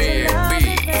 Amir B.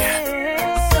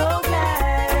 So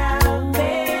glad I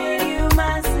made you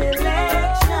my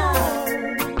selection.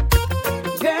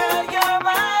 Girl, you're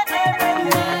my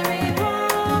everything.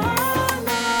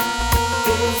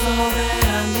 It's all that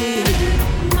I need.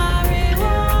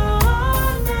 Marijuana.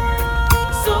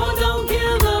 So don't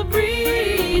kill the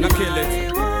breed. Now kill it.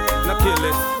 Now kill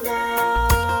it.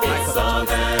 It's all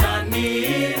that I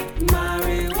need.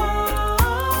 Marijuana.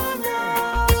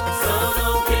 So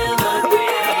don't kill the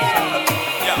breed.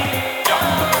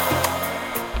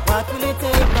 What will it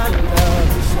take, my love,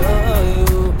 to show you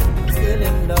I'm still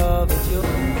in love with you?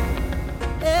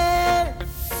 Yeah.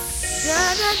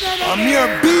 I'm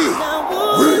here, B.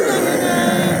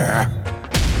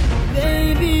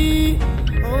 Baby,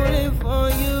 only for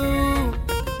you.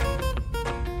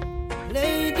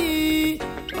 Lady,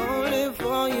 only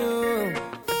for you.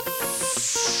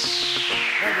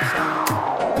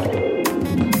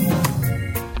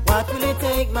 What will it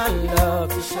take, my love,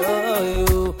 to show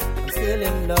you I'm still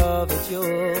in love with you?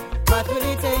 What will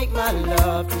it take, my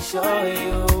love, to show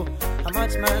you how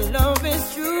much my love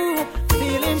is true?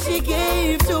 Feeling she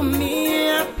gave to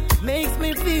me makes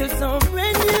me feel so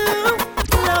brand new.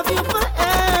 Love you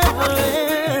forever,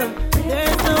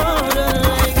 there's no other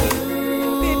like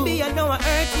you. Baby, I know I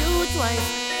hurt you twice.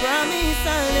 Promise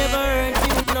I'll never hurt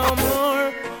you no more.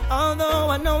 Although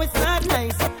I know it's not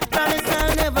nice, promise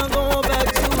I'll never go back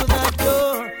to that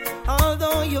door.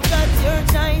 Although you got your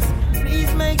choice,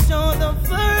 please make sure the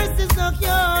first is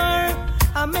secure.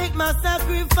 I make my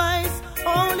sacrifice,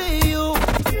 only you,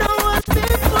 no one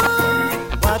before.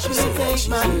 What will it take,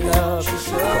 my love, to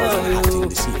show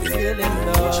you still in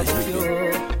love with you?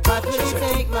 What will it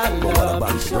take, my love,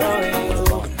 to show you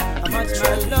how much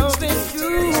my love is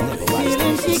true?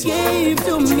 Feeling she gave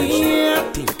to me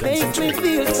makes me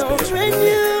feel so brand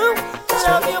new.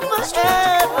 Love you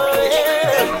forever,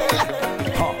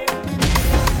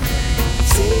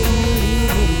 Say you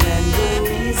leaving and the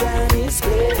reason is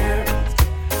clear.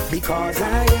 Because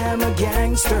I am a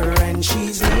gangster and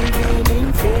she's living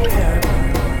in fear.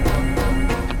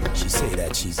 She say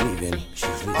that she's leaving.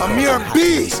 I'm here,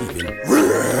 B. She's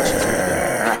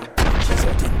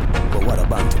hurting. But what a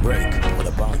bond to break? What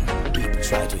a bond. People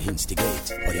try to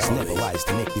instigate, but it's never wise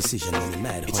to make decisions when you're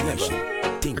mad. It's never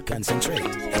think, concentrate.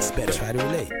 It's better try to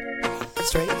relate.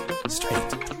 Straight.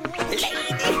 Lady.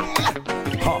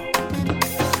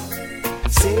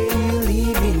 Say you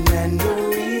leaving and the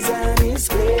reason is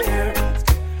clear.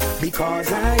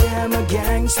 Because I am a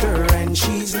gangster and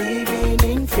she's living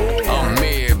in fear.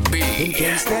 Maybe. In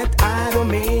case that I don't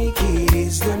make it,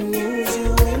 is the news you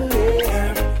will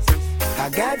hear. I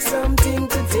got something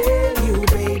to tell you,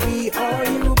 baby. Are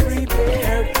you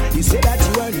prepared? You say that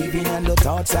you are leaving and the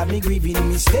thoughts have me grieving. The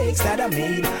mistakes that I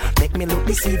made make me look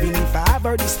deceiving. If I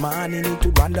ever this morning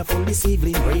into wonderful this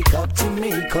evening, break up to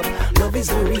make up, love is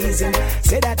the reason.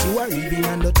 Say that you are leaving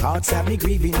and the thoughts have me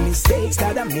grieving. Mistakes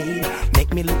that I made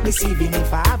make me look deceiving.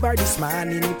 If I ever this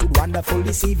morning into wonderful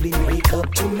this evening, break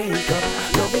up to make up,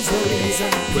 love is the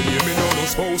reason. Well, you me know no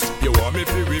spouse. You want me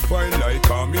to refine like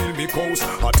a meal me coast.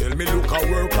 I tell me look I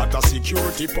work at a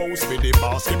security post. For the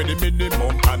boss give me the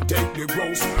minimum and take the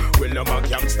gross. Well, I'm a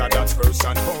gangster, that's first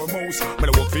and foremost. When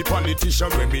I work for politician,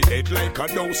 when me hate like a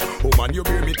dose. Woman, you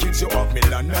bear me kids, you have me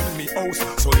land and me house.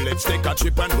 So let's take a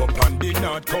trip and go on the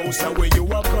north coast. Where you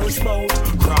a curse boat,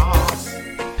 cross.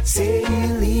 Say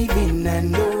you leaving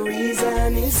and the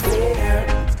reason is clear.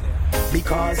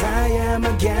 Because I am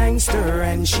a gangster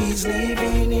and she's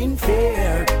living in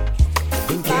fear.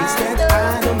 In case that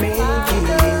I don't make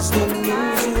it, is the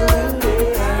news you will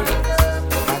hear.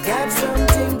 I got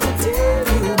something to tell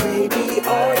you, baby.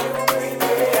 Are you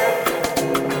prepared?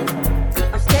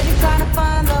 I'm steady trying to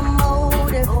find the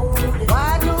motive.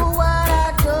 Why do what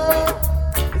I do?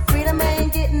 Freedom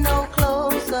ain't getting no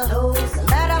closer. No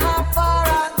matter how far I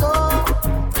go,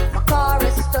 my car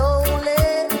is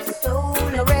stolen.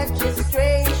 No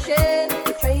registration.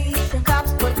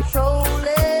 Cops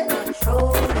patrolling.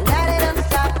 Now they done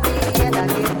stop me and I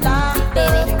get locked up.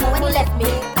 Baby, when you left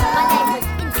me, my life was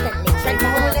instantly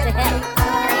transformed to hell.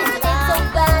 And I used to think so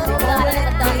bad, oh God, I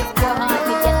never thought it's so hard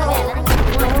to get well. And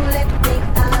I won't let me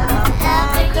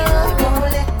after you.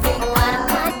 What am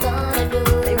I gonna do?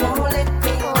 What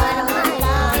am I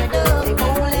gonna do? Give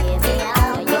me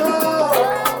after you.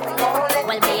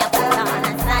 Well, me a put on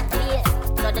a sad face,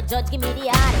 so the judge give me the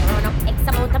order. Run up X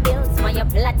amount of bills for your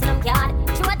platinum card.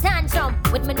 Through a tantrum,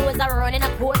 with my nose a running a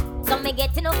court. So me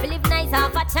get to know to live nice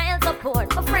off a child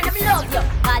support. My friend, I love you,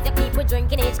 cause you keep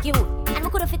drinking HQ. And we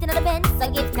could have fit in the Benz, so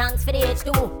give thanks for the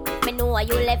H2. Me know why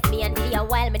you left me and for a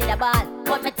while me did a ball.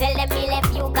 But me tell them me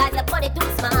left you cause your body too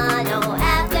small. Now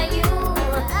after you,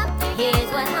 here's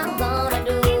what I'm gonna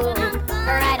do.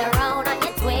 Ride around on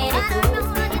your 22,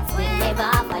 live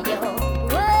off of you.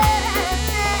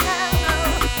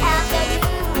 After you,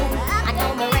 I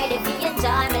know me ready to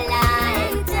enjoy my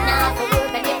life. Now for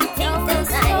work and everything so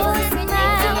nice.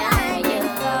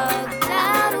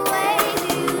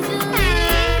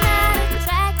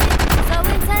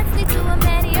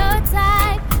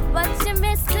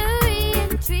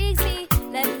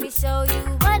 Show you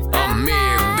what I'm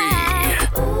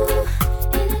ooh,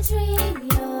 in a dream,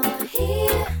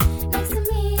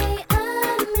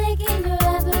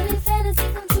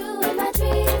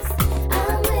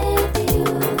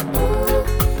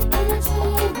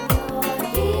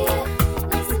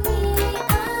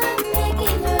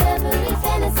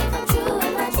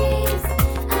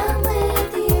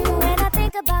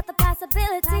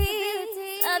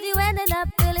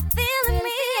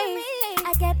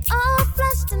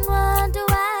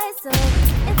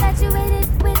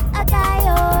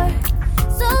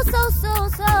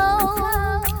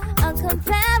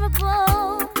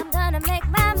 Whoa, I'm gonna make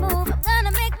my move. I'm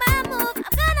gonna make my move. I'm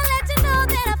gonna let you know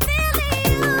that I'm feeling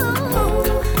you.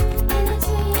 In a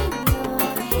dream,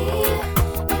 you're here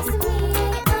next to me.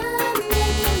 I'm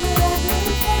making love in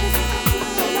fantasy.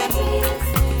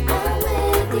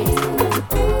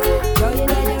 Joy in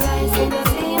your eyes, in the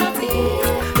sea of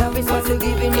tears. Love is what you're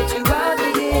giving it throughout the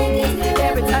years.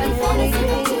 Every time you need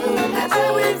me, I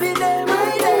will be there,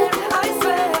 right there. I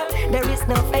swear, there is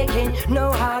no faking,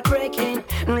 no heartbreaking.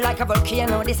 Like a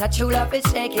volcano, this a true love is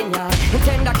shaking, yeah.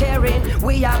 Tender caring,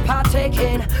 we are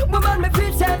partaking. Woman, me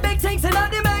feel say big things in all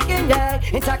the making, yeah.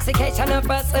 Intoxication of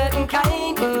a certain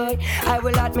kind, boy. I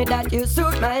will admit that you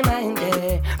suit my mind,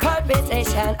 yeah.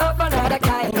 Palpitation of another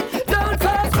kind. Don't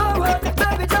fast forward,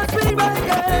 baby, just be right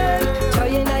there. Joy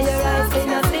in your eyes, in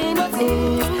a sea no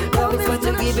tears. Love is what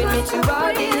you're giving me to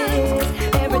all years.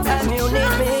 Every time you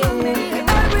need me, I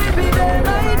will be there,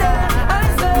 right there.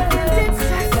 I swear.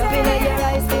 Love in your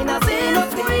eyes, in a sea no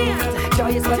tears.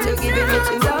 Joy is what you're giving me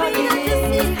to all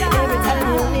years. Every time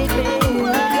you need me,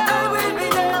 I will be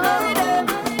there, right there.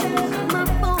 My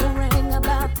phone rang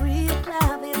about 3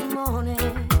 o'clock this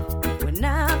morning. When I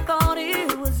thought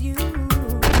it was you,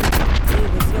 it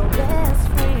was your best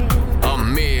friend.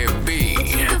 Amir B.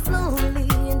 She was lonely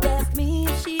and asked me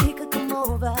if she could come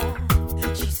over.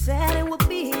 She said it would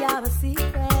be our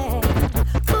secret,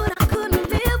 but I couldn't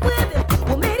live with it.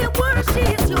 What made it worse,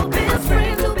 she's your best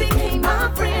friend who became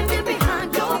my friend. And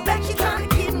behind your back, she tried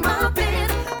to get in my bed.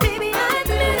 Baby, I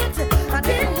admit it, I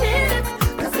didn't hit it.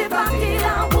 'Cause if I did, I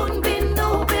wouldn't be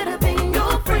no better than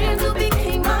your friend who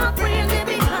became my friend. And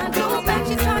behind your back,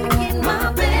 she tried to get in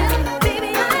my bed.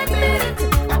 Baby, I admit it,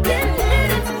 I didn't hit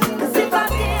it. 'Cause if I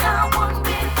did, I wouldn't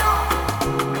be no.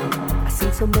 I've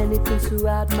seen so many things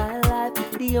throughout my life.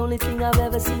 The only thing I've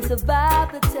ever seen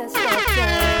survive the test of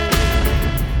time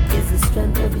is the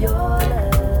strength of your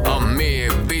love.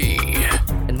 Amir B.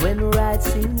 And when right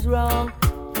seems wrong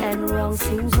and wrong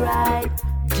seems right,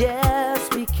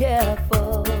 just be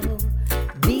careful,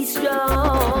 be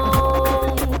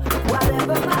strong.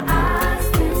 Whatever my eyes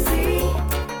can see,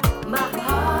 my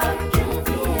heart can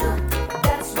feel.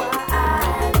 That's why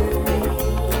I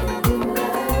believe in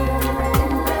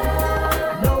love.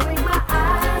 Knowing my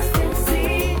eyes can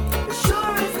see,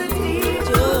 sure is the deep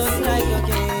blue Just sea. like a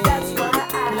king. That's why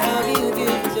I Love you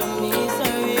give to me,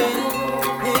 sorry,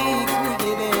 makes me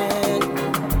give in.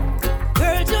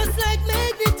 Girl, just like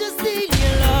magnet, just see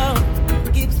your love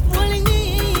keeps pulling me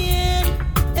in.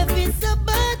 If it's a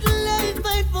battle I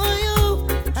fight for you,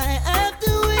 I have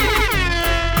to win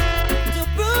to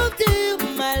prove to you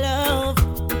my love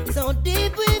so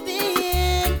deep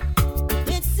within.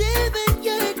 It's even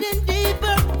getting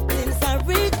deeper since I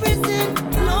reached prison,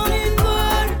 longing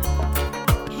for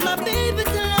my baby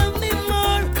to love me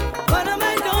more. What am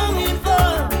I longing for?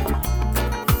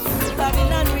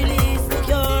 Babylon release the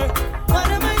cure. What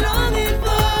am I longing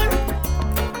for?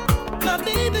 My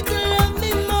baby to love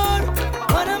me more.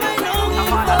 What am I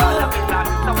longing for?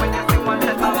 Babylon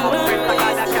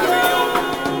release the cure.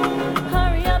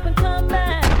 Hurry up and come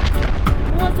back.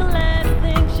 Was the last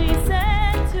thing she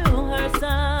said to her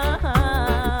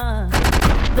son.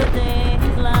 The day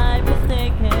his life was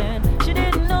taken, she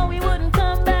didn't know he wouldn't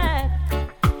come back.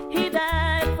 He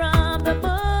died from the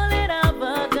bullet of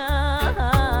a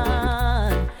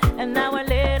gun, and now our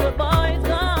little boy's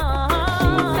gone.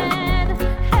 She said,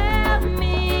 "Help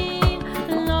me,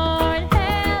 Lord,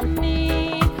 help me."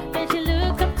 Then she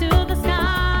looked up to the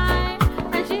sky,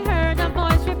 and she heard a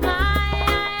voice reply,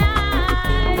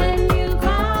 "When you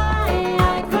cry,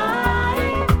 I cry.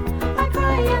 I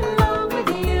cry along with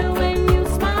you. When you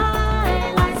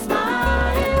smile, I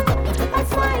smile. I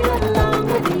smile along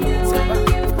with you. When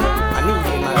you cry, I need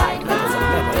you in my life, that was a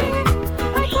memory.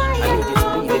 I cry I need you to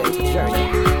along be there with to you. cherish When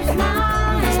it. you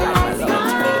smile, It's like my I love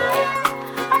to me.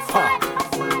 smile.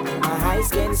 My eyes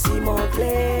can see more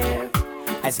clear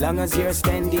as long as you're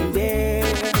standing there.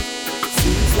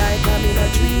 Seems like I'm in a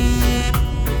dream,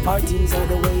 or things are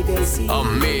the way they seem.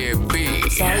 Amir B.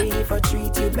 Sorry if I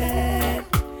treat you bad,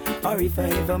 or if I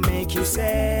ever make you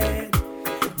sad.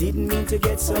 Didn't mean to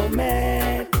get so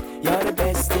mad. You're the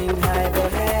best thing I ever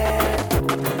had.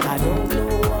 I don't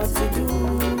know what to do.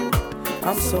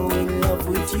 I'm so in love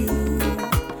with you.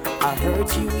 I hurt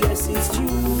you, yes it's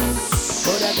true,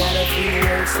 but I got a few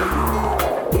words for you.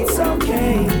 It's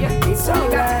okay, it's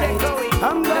alright.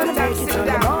 I'm gonna make it till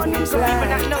the morning's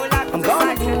light. I'm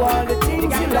gonna do all the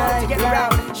things you like.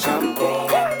 Champagne.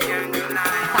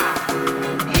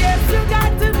 Yes, you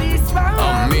got to be strong.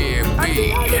 Amir B. And do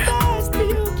all the best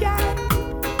you can.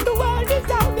 The world is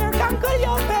out there, conquer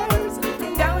your fears.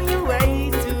 Down you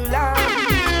way too long.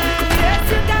 Yes,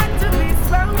 you got to be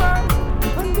strong.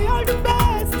 And do all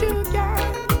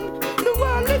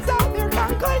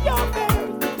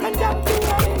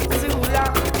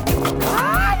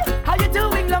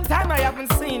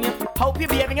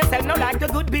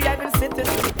behaving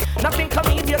citizen. Nothing come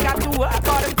easy, you got to work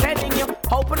hard, I'm telling you.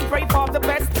 Hope and pray for the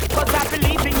best, cause I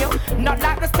believe in you. Not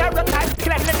like the stereotype,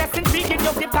 cleanliness intriguing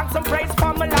you. Give thanks and praise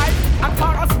for my life, and for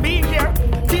us being here.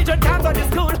 Children can't go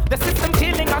to school, the system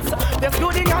killing us. They're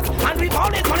schooling us, and we've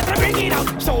always wanted to bring it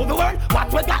out. Show the world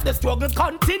what we got, the struggle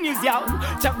continues, yo.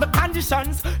 Check the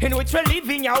conditions in which we're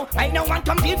living, yo. Ain't no one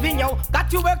competing, yo. Got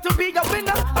to work to be a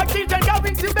winner. Our children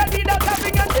going to bed without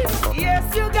having a this.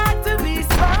 Yes, you got to be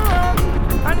strong,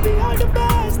 and be all the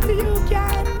best you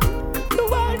can. The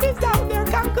world is down there,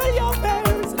 conquer your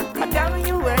fears, and down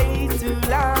you way too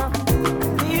long.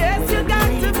 Yes, you got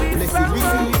to be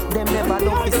strong. Them never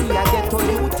love to see I get to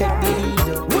you take the lead.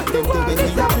 Them do when we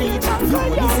a bleed, you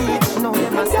easy. Now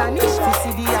them a stanish to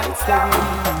see the heights they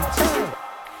reach.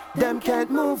 Them can't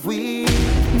move we,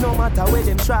 no matter where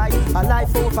them try. A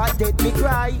life over dead me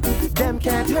cry. Them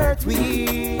can't hurt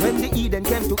we. When the Eden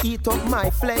came to eat up my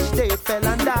flesh, they fell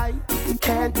and die.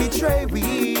 Can't betray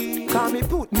we. Cause me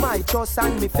put my trust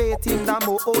and me faith in the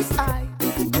Most High.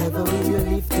 Never will you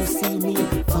live to see me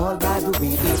fall by the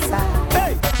way inside.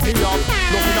 Hey, me up,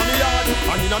 looking at me yard,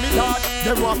 and in a me thought.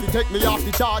 Them want to take me off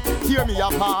the chart, tear me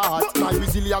apart. But my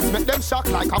resilience make them shock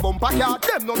like a bumper yard.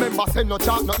 Them no member send no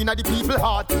chart, no inna the people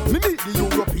heart. Me meet the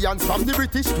Europeans from the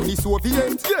British to the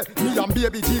Soviets. Yeah, me and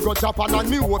Baby G go Japan and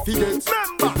me wolf forget.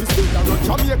 Remember, me still a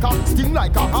run Jamaica, sting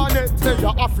like a hornet. Say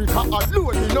ya Africa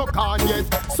alone, me no can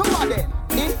yet. So then,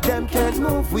 if them can't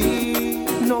move we,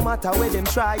 no matter where them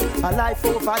try, a life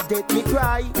over death me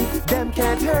cry. Them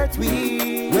can't hurt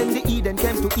we. When the Eden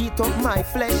came to eat up my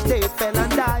flesh, they fell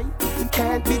and die.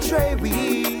 Can't betray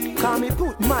we. Cause me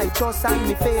put my trust and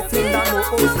me faith in the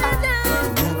Most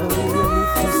High. Never will you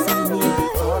live to see me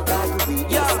all by the way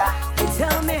inside.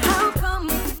 Tell me how come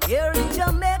here in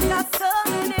Jamaica so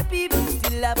many people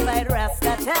still a fight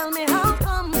Rasta. Tell me how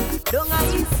come don't I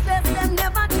East West them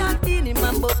never chat in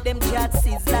man but them chat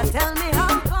Sizzla. Tell me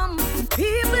how come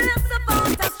people have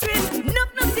support the street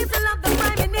no people love the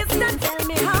Prime Minister. Tell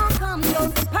me how come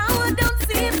those power don't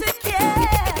seem to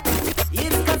care.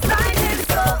 It's cause life is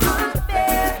so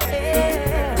unfair.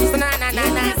 So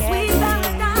in this sweet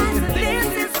paradise this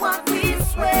is what we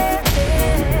swear.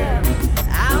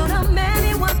 Out of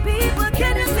many one people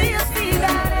can you see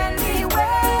that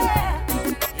anywhere.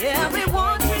 Yeah, we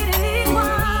want it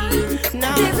equal.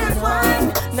 This is why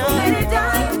so many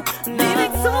die,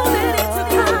 leaving so many to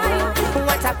cry.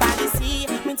 What a policy,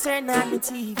 me turn on the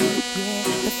TV. Yeah,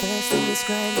 the first thing is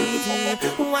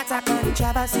crying. What a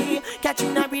controversy,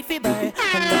 catching a breed fever. And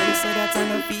now you say that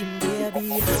I'm a film baby.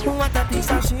 What a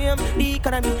piece of shame, the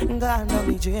economy gone on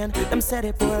the drain. Them say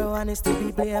the poor one is to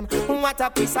be blamed. What a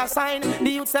piece of sign, the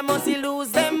youths them must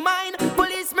lose their mind.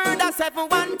 Police murder 7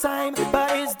 one time,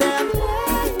 but is them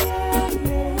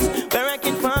where I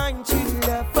can find true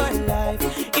love for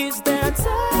life? Is there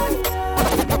time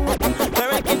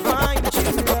where I can find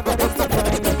true love but it's not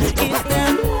fine? Is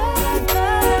there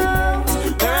love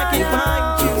where I can find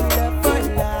true love for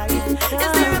life? Is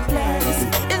there a place?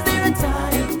 Is there a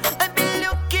time? I've been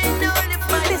looking all of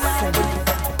my life.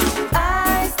 I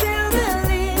still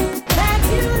believe that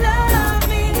you love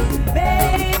me,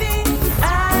 baby. I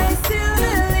still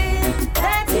believe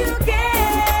that you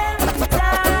care,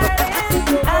 darling.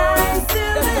 I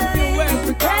still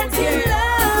believe that you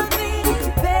love me,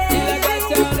 baby.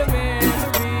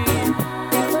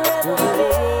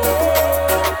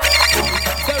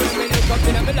 So when we look up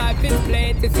in my life, it's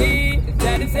plain to see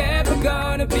that it's ever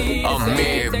gonna be the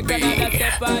same. Take another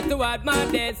step out toward my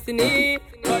destiny,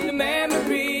 but the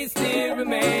memories still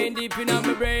remain deep in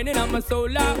my brain and on my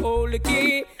soul. I hold the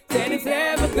key. Then it's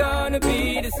never gonna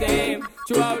be the same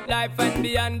throughout life and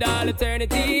beyond all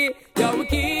eternity. Yo, we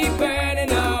keep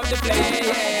burning up the flame.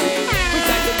 We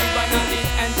try to live on it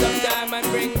and sometime and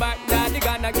bring back that the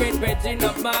Ghana great virgin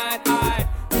of mine. I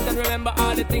and remember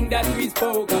all the things that we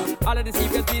spoke of, all of the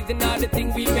secret keys and all the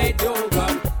things we made joke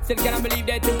of. Still cannot believe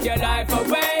they took your life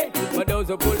away, but those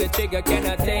who pull the trigger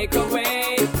cannot take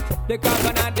away the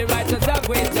covenant, the righteous of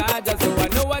which I just. So I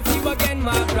know I see you again,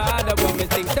 my brother. When me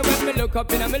think that when me look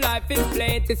up in my life, it's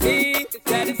plain to see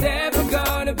that it's ever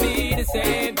gonna be the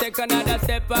same. Take another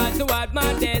step out toward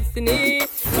my destiny,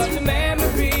 but the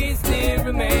memories still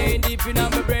remain deep in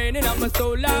my brain and on my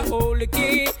soul. I hold the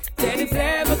key. Then it's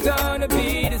never gonna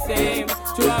be the same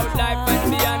throughout life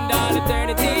and beyond all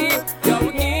eternity. Yo,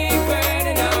 we keep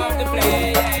burning up the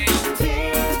flame.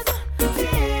 Tears,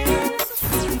 tears,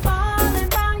 falling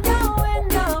down your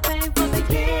window, paying for the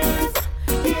years,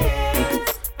 years.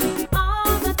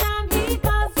 All the time he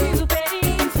caused you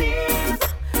pain. Tears,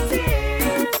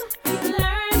 tears,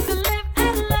 learn to live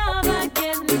and love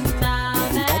again now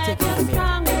that you're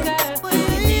stronger. We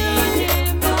need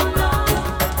him no more.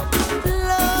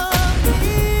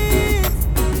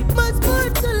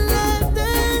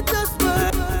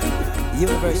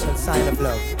 sign of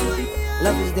love.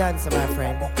 Love is the answer, my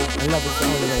friend, and love is the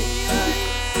only way.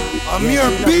 I'm your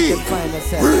beat. Find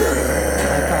yourself. I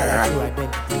call it true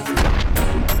identity.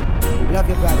 Love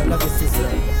your brother, love your sister,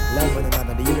 love one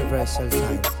another, the universal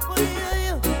signs.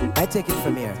 I take it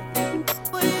from here.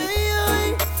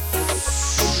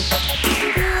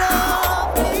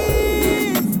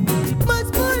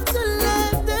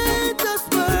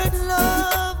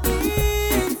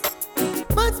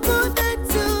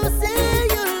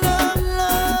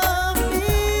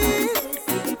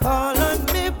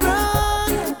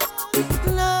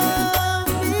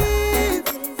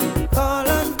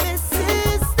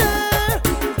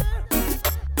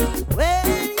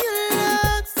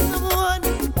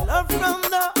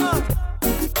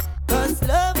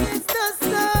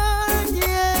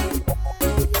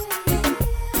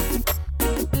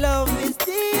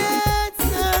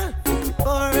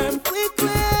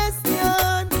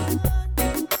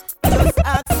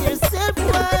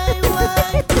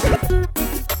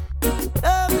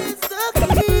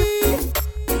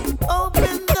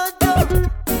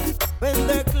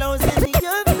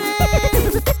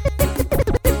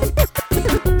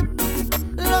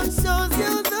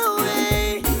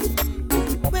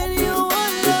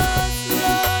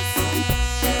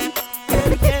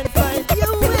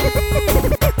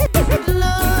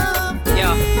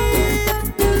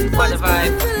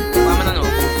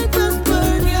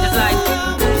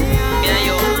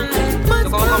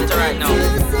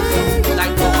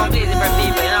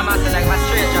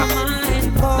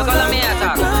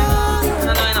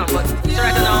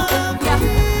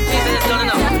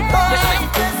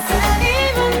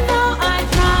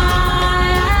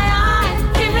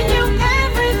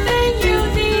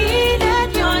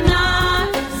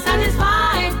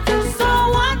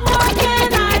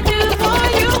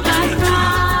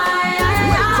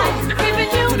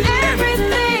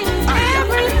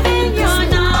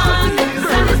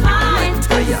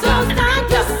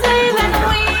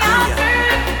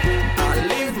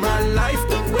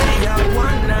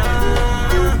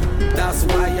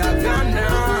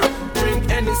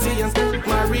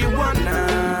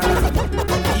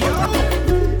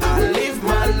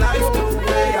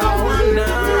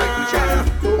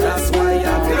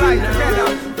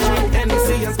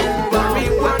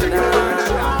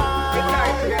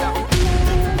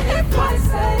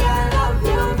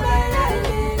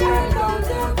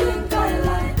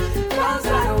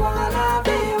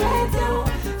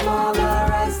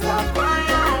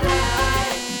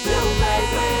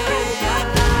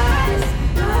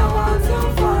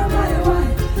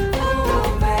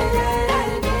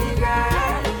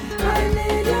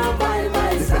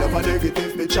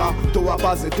 To a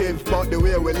positive, but the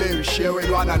way we live, share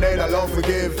with one another, love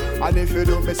forgive. And if you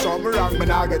do me something wrong, me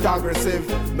not get aggressive.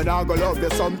 Me not go love you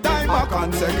sometime a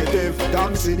consecutive.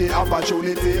 Thanks to the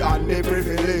opportunity and the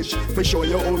privilege for show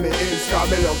you who me is, cause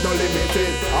me love no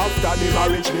limited. After the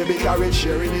marriage, maybe carry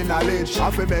sharing in knowledge.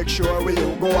 Have to make sure we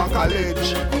you go to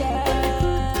college.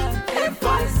 If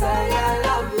I say I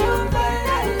love you,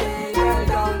 baby, girl,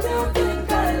 don't you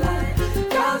think I lie?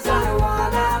 'Cause I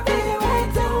wanna be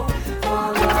with you for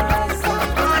the rest of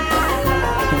my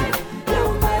life. You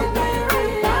make me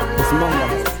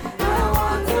realize I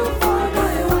want you for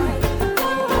my wife.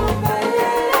 Oh,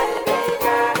 baby,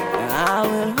 girl. I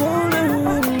will hold her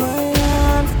in my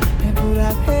arms and put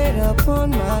her head up on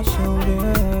my shoulder.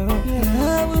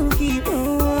 Yeah, I will keep her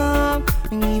warm,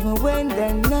 and even when the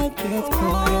night gets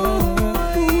colder.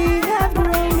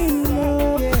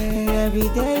 Every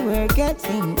day we're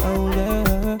getting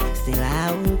older. Still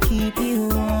I will keep you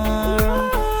warm.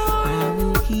 I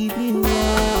will keep you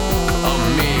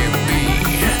warm.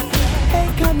 Hey,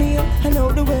 come here, I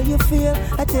know the way you feel.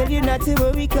 I tell you not to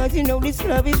worry, cause you know this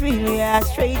love is really a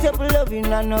straight up loving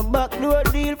and a backdoor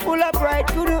deal. Full of pride,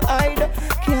 couldn't hide,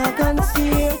 can't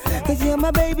conceal. Cause you're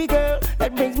my baby girl,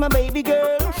 that brings my baby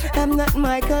girl. I'm not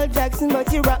Michael Jackson,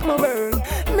 but you rock my world.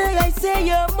 May I say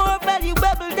you're more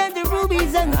valuable than the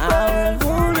rubies and pearls. I'll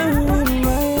hold her in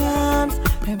my arms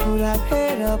and put her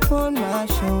head up on my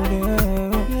shoulder.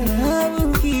 Yeah, I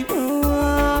will keep her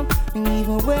warm, and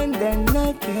even when the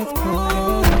night gets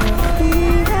colder. We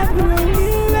have grown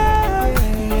in love,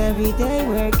 and every day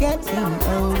we're getting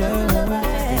older.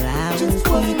 Still I will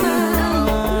keep you warm.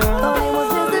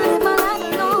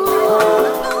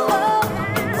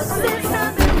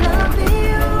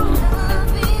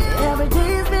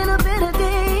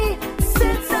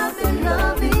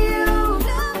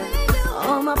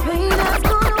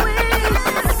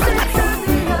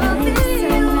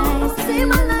 See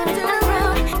my life turn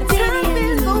around, the time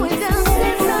is going down.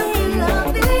 Since I've been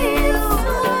loving you.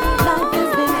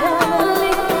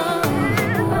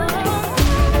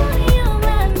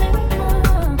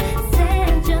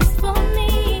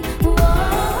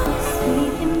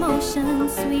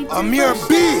 Amir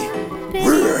B.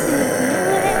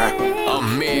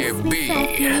 Amir B.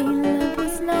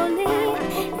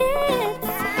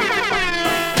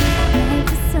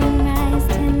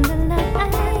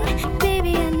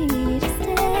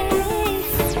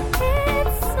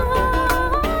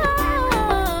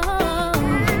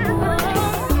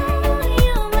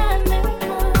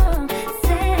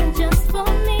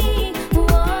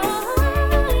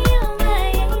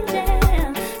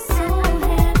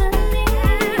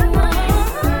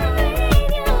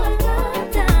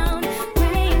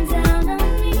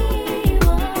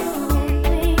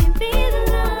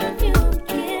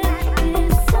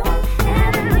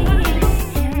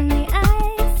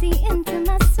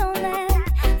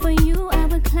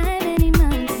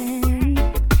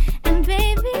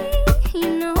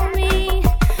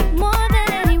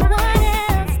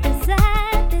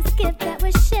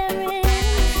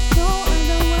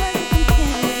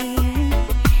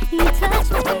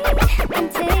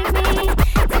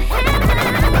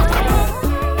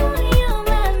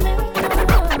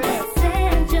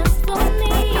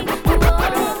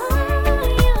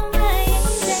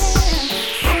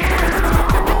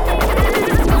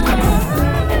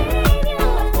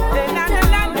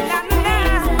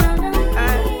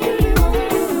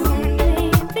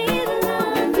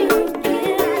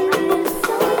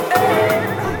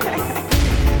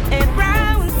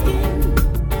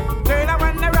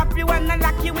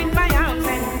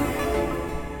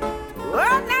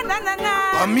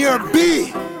 Amir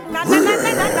B.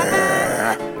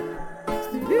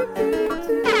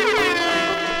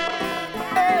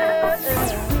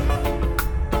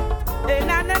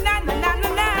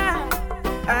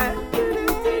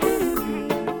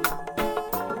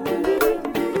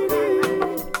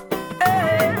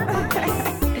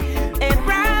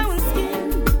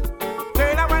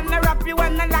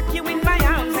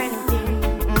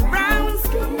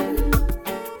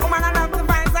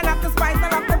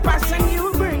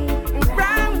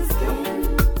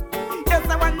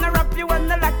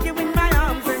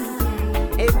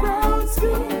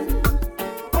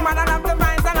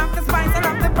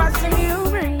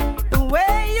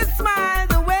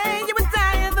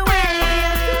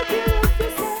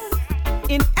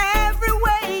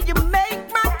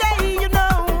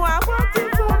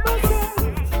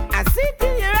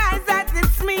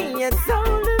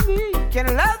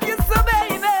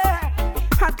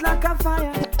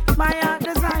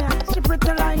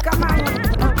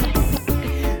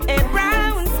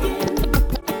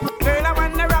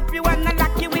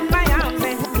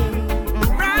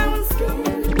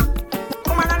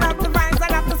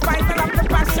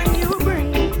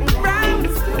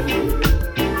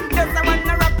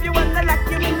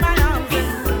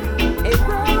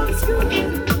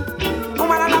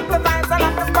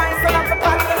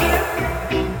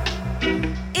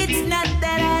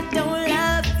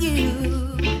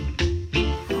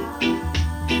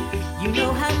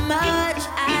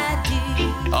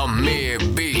 Amir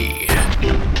B.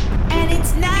 And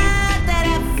it's not that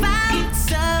I found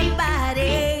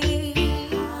somebody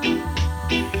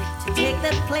to take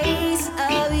the place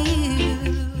of you,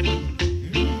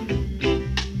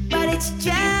 but it's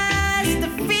just the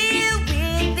feel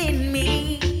within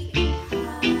me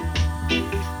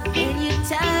when you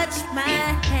touch my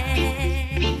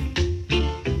hand,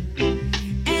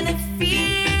 and a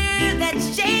fear that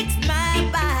shakes my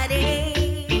body.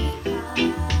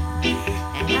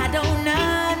 I don't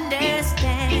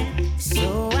understand,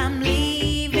 so I'm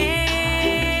leaving.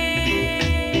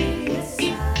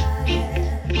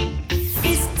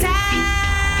 This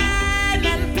time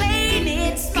I'm playing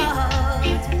it smart.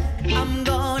 I'm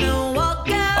gonna walk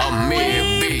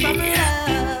away from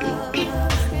love.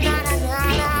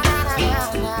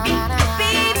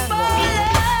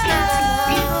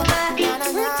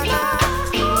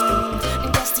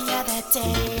 Just the other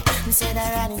day, said I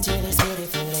ran into this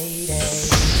beautiful lady.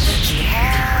 She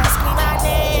asked me my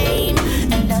name,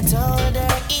 and I told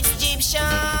her it's Egyptian.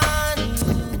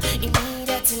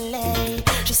 Immediately,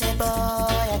 she said, boy,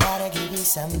 I gotta give you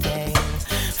something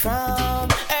from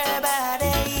her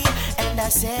body. And I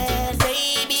said,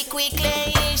 baby,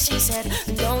 quickly. She said,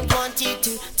 don't want you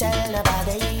to tell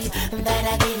nobody that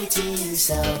I give it to you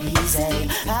so easy.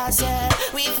 I said,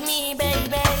 with me,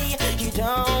 baby, you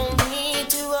don't need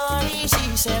to worry.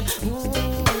 She said,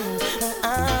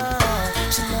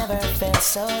 she never felt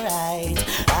so right.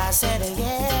 I said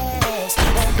yes,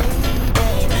 baby,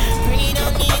 bring it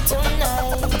on me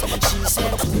tonight. She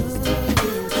said,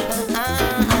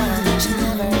 she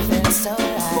never felt so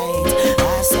right.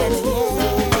 I said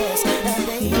yes,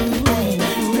 baby,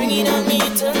 bring it on me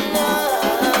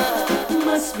tonight.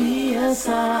 Must be a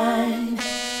sign.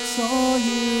 Saw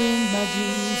you in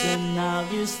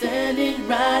you standing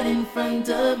right in front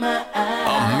of my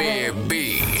eyes. Amir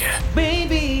B.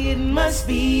 Baby, it must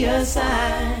be a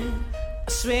sign.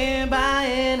 I swear by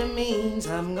any means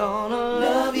I'm gonna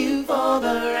love you for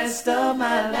the rest of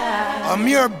my life.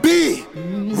 Amir B.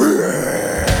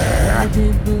 I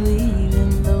did believe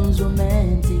in those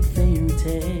romantic fairy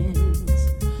tales.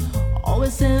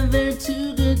 Always said they're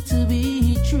too good to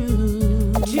be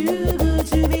true. Too good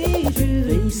to be true.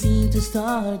 They seem to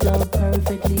start out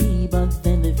perfectly, but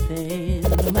then they fail.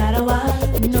 No matter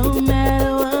what, no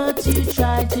matter what you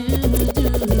try to do.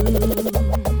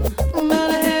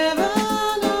 But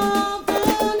heaven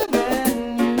opened when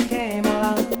you came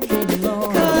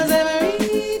along. 'Cause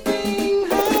everything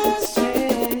has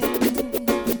changed.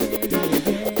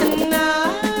 And now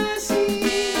I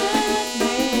see that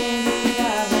maybe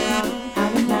I've wrong.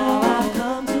 And now I've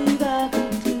come to the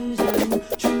conclusion,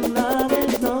 true love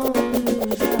is no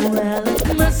illusion. Well,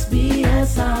 it must be a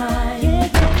sign.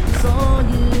 Saw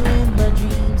you in my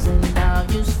dreams, and now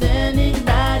you're standing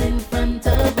right in front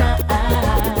of my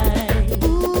eyes.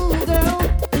 Ooh, girl,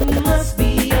 it must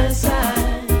be a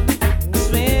sign. I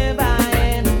swear by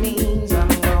any means I'm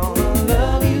gonna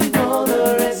love you for the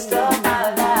rest of my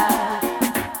life.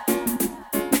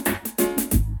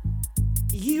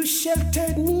 You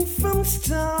sheltered me from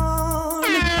storm,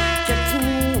 kept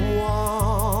me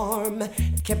warm,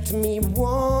 kept me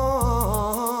warm.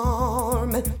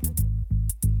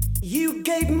 You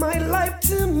gave my life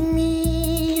to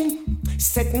me,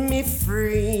 set me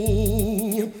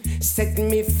free, set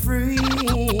me free.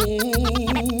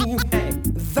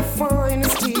 The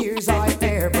finest years I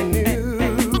ever knew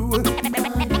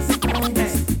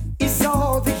is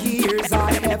all the years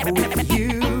I have with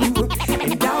you.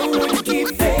 And I would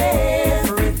give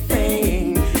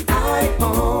everything I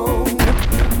own,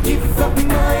 give up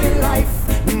my life,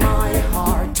 my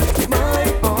heart, my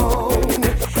own.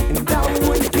 And I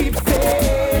would give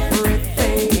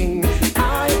everything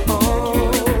I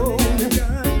own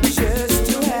just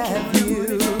to have you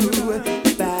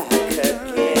back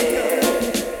again.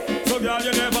 So girl,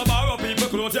 you never borrow people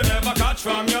clothes, you never catch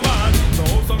from your man. So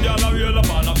some girl a real up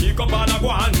and a pick up and a go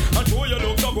on. And true you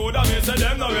look so good and me say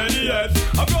them not ready yet.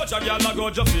 Approach a girl a go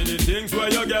just see the things where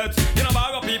you get. You know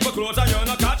borrow people clothes and you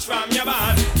no catch from your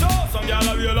man. So some girl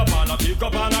a real up and a pick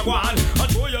up and a go on. And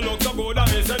true you look so good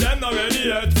and me say them not ready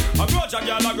yet. Approach a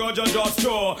girl a go just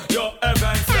show your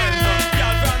heaven sent.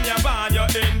 Girl from your band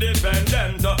you're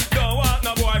independent. Don't want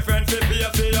no boyfriend to pay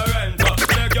for your rent.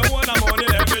 Make your own money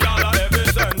every dollar every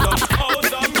cent. Oh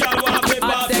some girl want to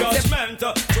pass judgment.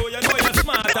 So you know you're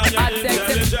smart and you're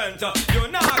intelligent. You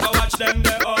not go watch them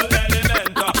they all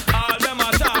element. All them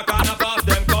attack and I pass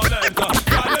them comment.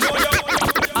 Girl you know you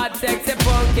I sexy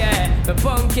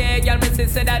punky, girl me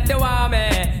say that you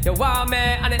want me,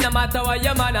 and it no matter what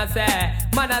your man a say,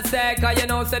 'cause you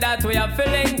know say that we are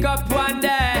filling up one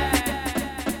day.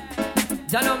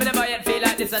 You know me never yet feel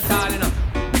like this at all, you know.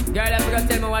 Girl, I forgot to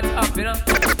tell me what's up, you know.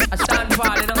 I stand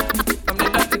Paul, you know, from the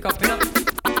dirty cup, you know.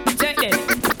 Check this.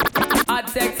 Hot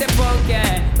sexy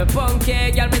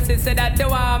punky, girl me say that you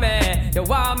want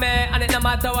me, and it no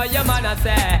matter what your man a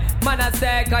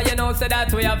say, 'cause you know say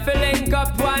that we are filling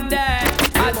up one day.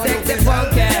 Hot sexy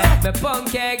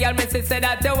punky, girl me say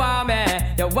that you want me,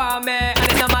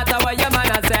 and it no matter what your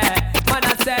man a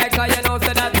say, 'cause you know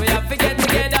say that we are get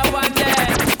together one day.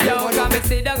 Yo, come me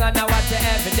sit down and I watch you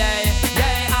every day.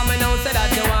 Yeah, I'ma know say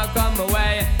that you want come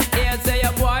away. Here say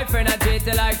your boyfriend a treat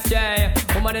you like stray.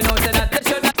 Woman you know say that you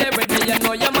should not every day. You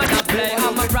know your man a play.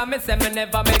 I'ma promise him me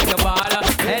never make you baller.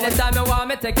 Anytime you want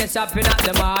me take you shopping at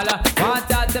the mall. Want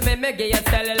talk to me give you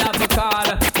cellular for call.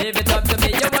 Leave it up to me,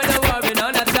 you wouldn't worry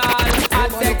none at all.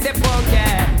 Hot sexy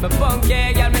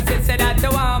punky, girl me say that you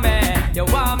want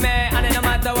me, and it no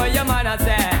matter what your man a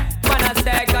say,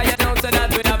 'cause you know so that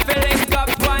we are filling up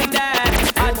one day.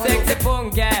 Hot sexy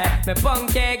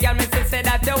punky, girl me say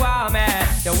that you want me,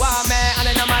 and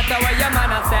it no matter what your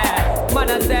man a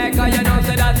say, 'cause you know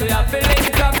so that we are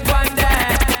filling up one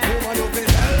day. Woman, you fi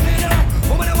tell me now.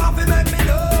 Woman, you want fi make me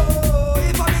know.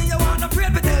 If I mean you want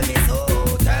afraid to tell me so.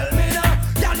 Tell me now.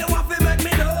 Girl, you want fi make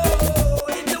me know.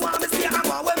 If you want me stay and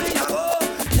go where me a go.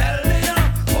 Tell me now.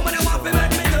 Woman, you want fi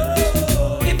make me know.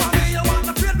 If I mean you want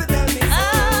afraid to tell me so.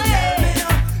 Tell me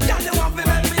now. Girl, you want fi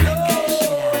make me know.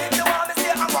 If you want me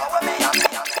stay and go where me a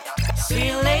go.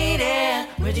 Sweet lady,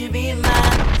 would you be my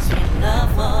sweet love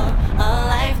for a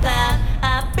lifetime?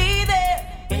 I'll be there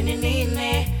when you need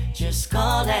me.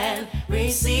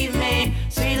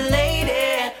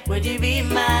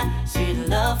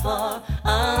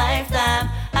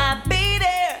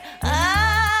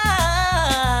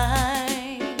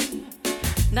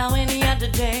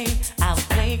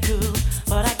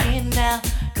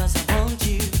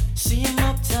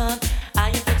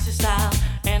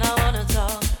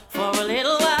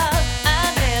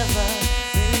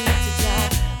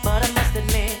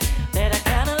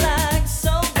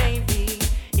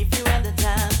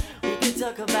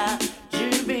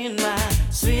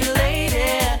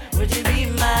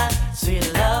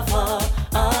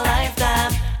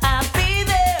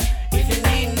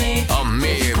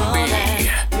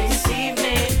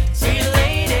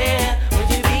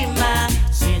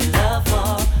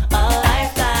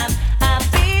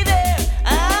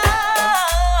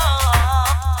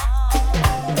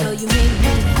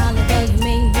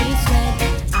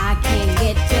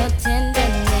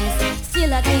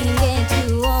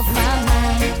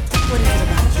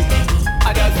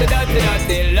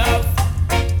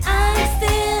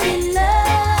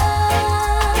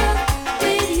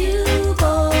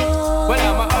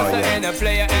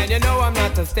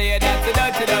 to stay. That's a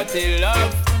dirty, dirty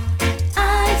love.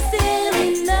 I'm still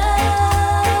in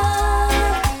love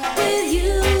with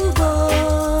you,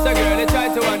 boy. So girl, I try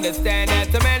to understand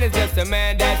that a man is just a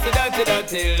man. That's a dirty,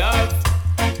 dirty love.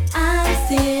 I'm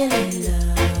still in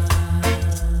love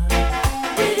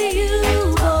with you,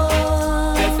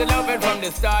 boy. That's the loving from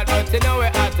the start, but you know we're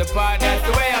at the part. That's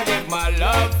the way I give my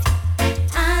love.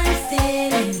 I'm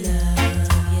still in love.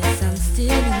 Yes, I'm still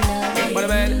in love with What a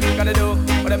man gotta do,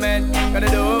 what a man gotta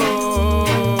do.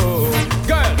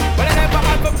 Girl, but I never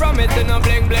have a promise and no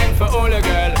bling bling for all a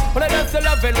girl. But I just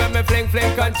love it when me fling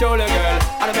fling control a girl.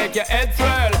 And I make your head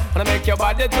swirl, and I make your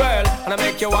body twirl, and I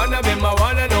make you wanna be my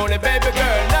one and only baby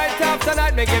girl. Night after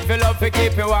night, make you feel love to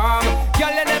keep you warm.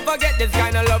 Girl, you never get this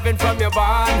kind of loving from your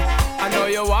bond. I know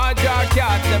you want your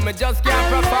cat, and me just can't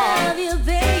perform. I love you,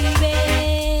 baby.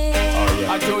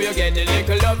 I know you get the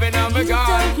little loving of a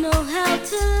God. You don't know how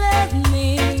to love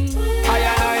me. I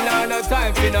know no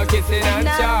time for no kissing and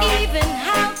chow. Not even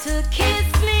how to kiss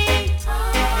me.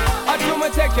 I do me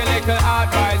take your little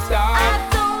advice down. I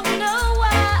don't know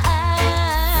why.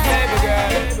 Baby girl,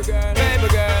 baby girl, baby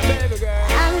girl, baby girl.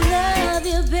 I love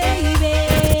you, baby.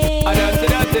 I dirty,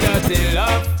 dirty, dirty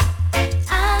love.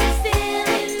 I'm still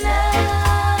in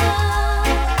love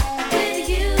with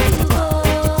you,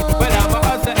 boy. Well, I'm a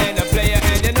hustler and a player,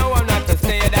 and you know I'm not to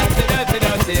stay. That's the dirty,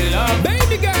 dirty love.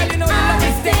 Baby girl, you know you love me,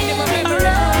 stay in my memory.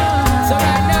 So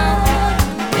right now,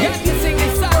 you have to sing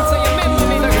this song so you remember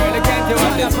me. So girl, can't you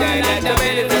understand that the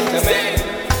man is just a man?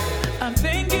 I'm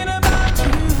thinking about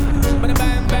you.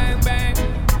 Bang, bang, bang.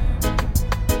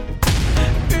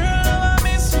 Girl, I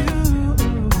miss you.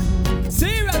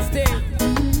 Serious thing.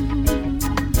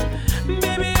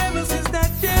 Baby, ever since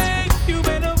that day you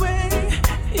went away,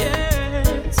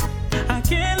 yes, I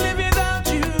can't live without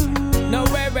you. No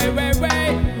way, way, way, way.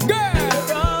 Girl,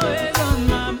 You're always on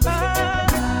my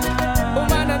mind.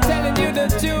 woman, I'm telling you the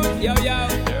truth. Yo, yo.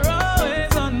 You're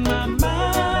always on my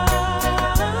mind.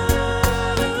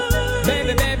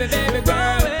 Baby, baby, baby, You're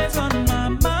girl. always on my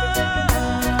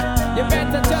mind. You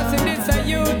better trust in this and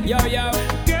you. Yo, yo.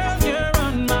 Girl, you're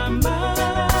on my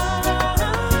mind.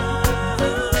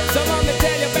 So mama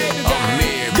tell you, baby, girl.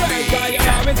 Girl, you're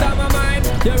always on my mind.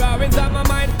 You're always on my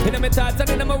mind. In my thoughts and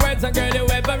in my words, and girl, you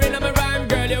ever in my rhyme.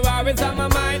 Girl, you're always on my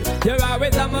mind. You're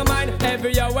always on my mind.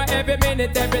 Every hour, every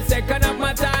minute, every second of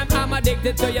my time. I'm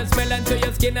addicted to your smell and to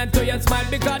your skin and to your smile.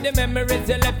 Because the memories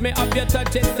you left me of your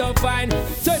touch is so fine.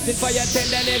 Searching for your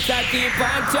tenderness, I keep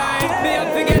on trying. Me, I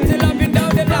forget to love you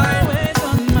down the line. Always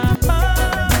on my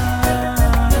mind.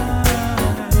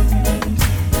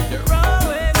 You're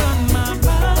always on my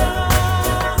mind.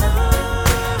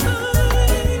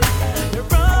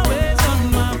 You're always on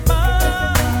my mind.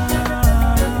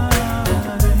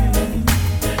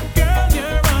 Girl,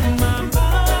 you're on my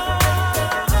mind.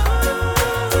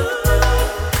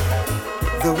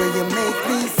 The way you make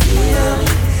me feel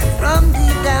from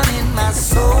deep down in my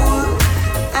soul,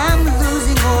 I'm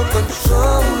losing all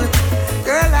control.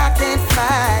 Girl, I can't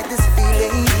fight this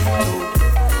feeling.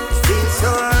 It feels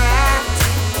so right.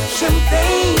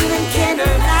 Champagne and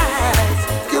candlelight,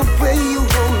 the way you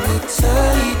hold me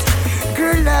tight.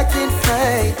 Girl, I can't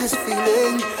fight this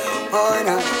feeling. Oh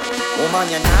no. Woman,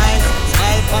 you're nice.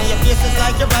 Smile on your face is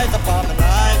like you rise upon the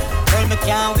night. Girl, me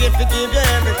can't wait to give you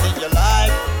everything you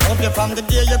like. Hope you from the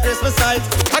day your Christmas sight.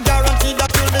 I guarantee that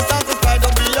you'll be satisfied.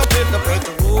 Don't be afraid to break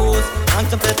the rules.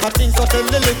 Contemplate my things, so tell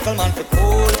the little man to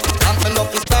cool. I'm the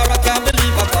lucky star, I can't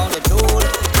believe I found a tool.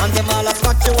 And them all ask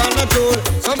what you wanna do.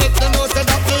 So make them know say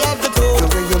that they have the tool. The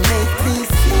way you make me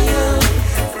feel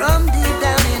from deep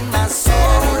down in my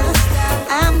soul,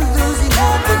 I'm losing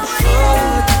all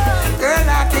control. Girl,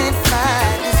 I can't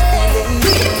fight this feeling.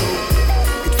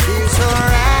 It feels so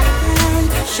right.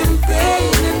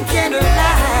 Champagne and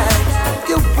candlelight,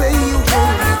 the way you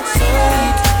hold me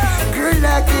tight. Girl,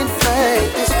 I can't fight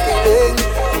this feeling.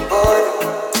 Oh.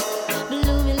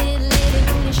 Bloomy little lady,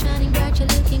 moon is shining bright. You're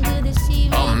looking good this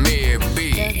evening. I'm Mayor B.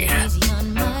 Easy on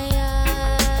my eyes.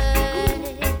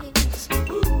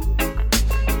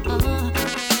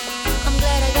 I'm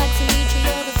glad I got to meet you.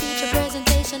 You're the feature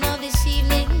presentation of this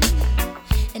evening,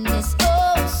 and it's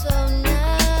oh so nice.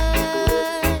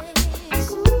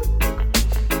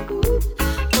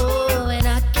 Oh, and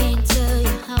I can't tell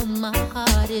you how my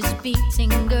heart is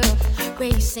beating, girl,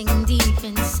 racing deep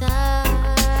inside.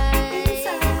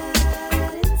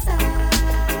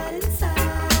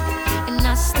 And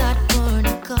I start pouring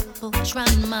a couple,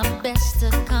 trying my best to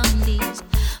calm these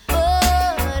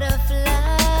butterflies.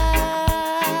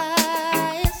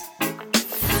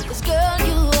 'Cause girl,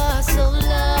 you are so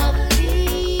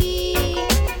lovely,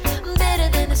 better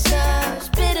than the stars,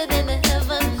 better than the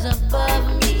heavens above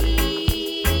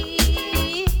me.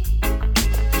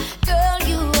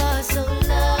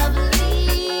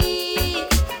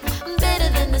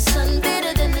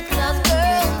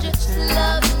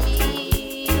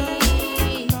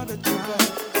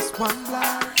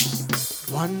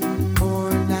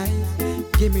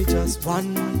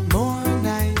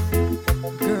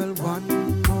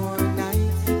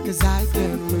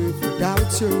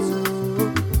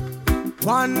 you.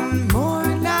 One more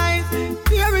night,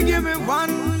 baby, give me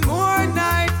one more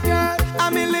night, girl.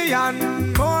 A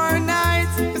million more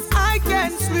nights, 'cause I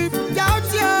can't sleep without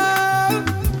you.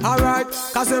 Alright,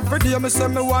 'cause every day me say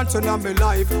me want you in my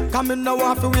life. Come in now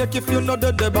off to wake if you know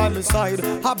the day by my side.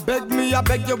 I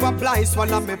beg you apply,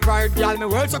 swallow me pride. Girl, me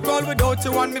world so cold without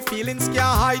you and me feelings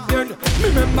can't hide then.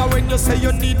 Remember when you say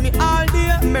you need me all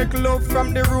day. Make love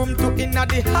from the room to inna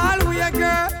the hallway,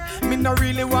 girl. Me no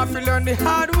really want to learn the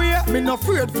hard way. Me no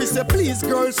afraid fi say please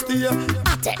girl stay.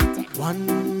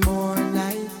 One more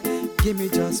night, give me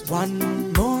just one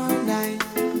more night.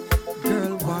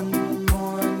 Girl, one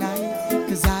more night,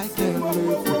 'cause I can't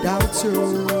live without you.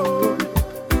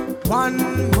 One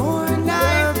more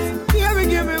night,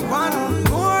 give me one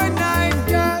more night,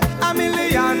 girl. A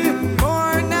million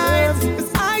more nights,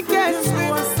 'cause I can't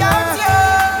sleep without you.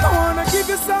 I wanna give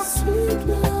you some sweet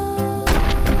love,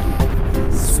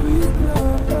 sweet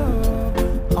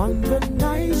love. On the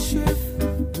night shift,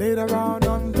 later on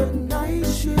the night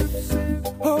shift.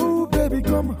 Oh baby,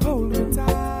 come hold me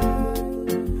tight.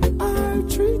 I'll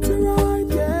treat you right,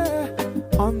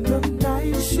 yeah. On the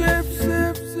night shift,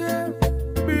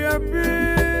 baby.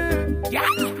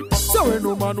 Yeah. So when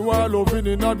no man want loving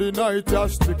in the night, yeah.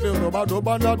 Strictly rubber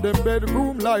under them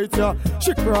bedroom light, yeah.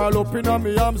 She crawl up in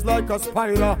me arms like a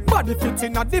spider. Body fit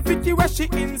in a difficulty where she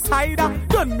inside her.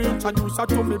 Then me introduce her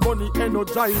to me bunny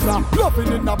energizer.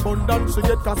 Loving in abundance, she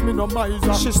get cause me no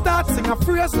miser. She starts sing a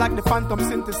phrase like the phantom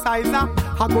synthesizer.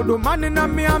 I go the man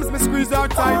in me arms, me squeeze her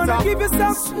tighter. I wanna give you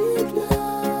some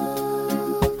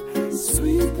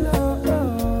sweet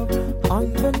love,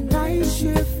 on the night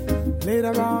shift.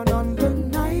 Later on the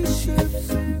night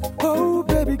shift. Oh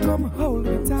baby, come hold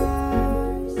me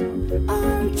tight.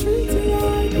 I'll treat you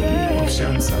right, yeah.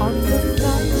 On the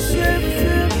night shift.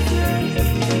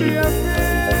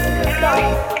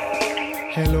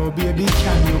 Hello baby,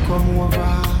 can you come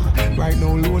over? Right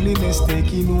now loneliness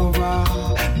taking over.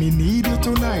 Me need you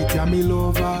tonight, yeah, me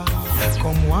lover.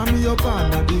 Come warm me up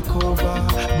under the cover.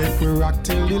 Make we rock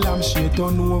till the lampshade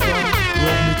turn over.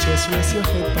 Rub me chest, rest your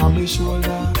head on my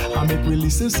shoulder. And make we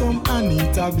listen some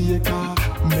Anita Baker.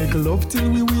 Make love till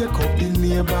we wake up the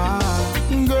neighbor.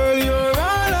 Girl, you're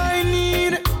all I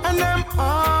need, and I'm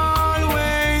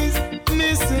always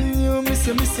missing you. Miss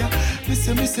you,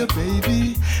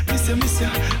 baby. Miss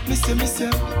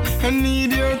you. I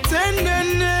need your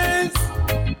tenderness.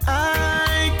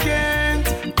 I can't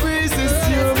resist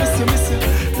you. Miss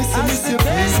you,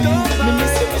 baby.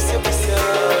 Miss you.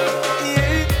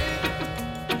 Yeah.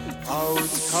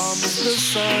 Out comes the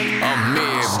sun,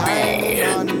 shining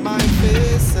on my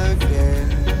face again.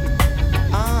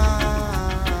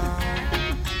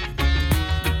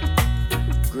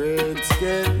 Grades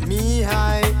get me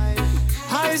high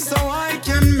so I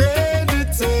can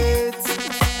meditate.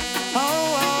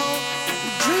 Oh,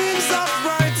 dreams of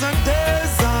brighter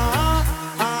days.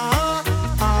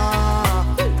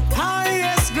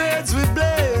 Highest grades we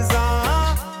blaze.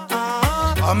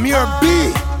 I'm your B.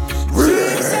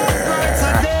 Dreams of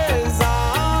brighter days.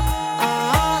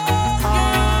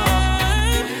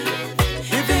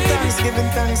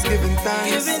 Giving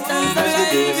thanks. As the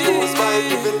days goes by,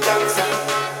 giving thanks.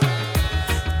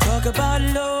 Talk about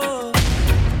love.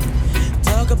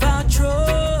 Talk about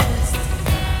trust.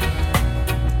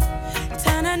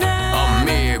 Ta-na-na.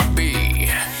 Amir B.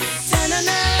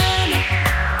 Ta-na-na.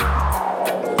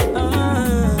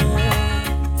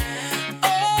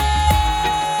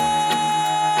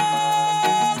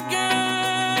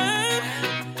 Girl.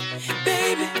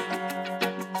 Baby.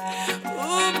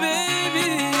 Oh, baby.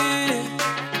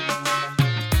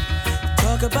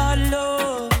 Talk about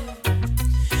love.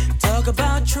 Talk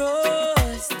about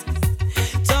trust.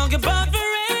 Talk about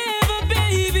forever,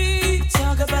 baby.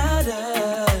 Talk about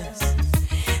us.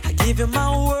 I give you my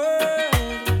word.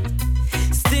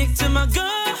 Stick to my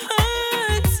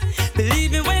guns.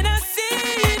 Believe me when I say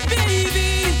it, baby.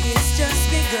 It's just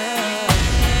begun.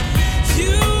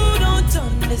 You don't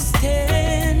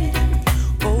understand,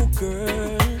 oh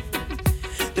girl,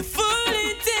 the full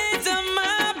intent of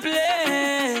my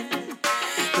plan.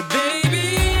 But baby,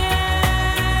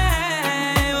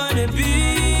 I wanna be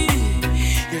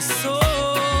your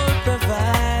sole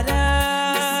provider.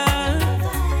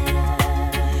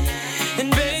 And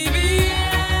baby,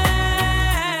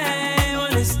 I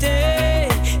wanna stay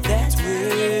that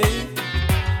way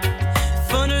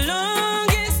for the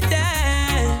longest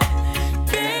time.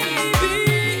 Baby,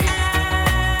 I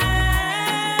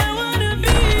wanna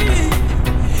be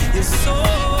your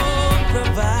sole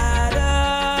provider.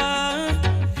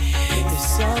 It's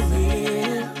so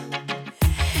real.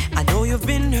 I know you've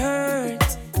been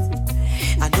hurt.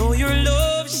 I know your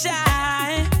love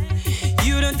shy.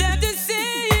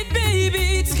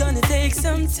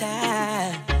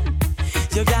 time.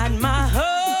 You got my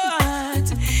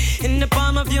heart in the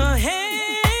palm of your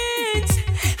hands.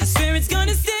 I swear it's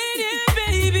gonna stay there,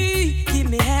 baby. Give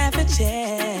me half a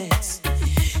chance.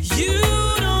 You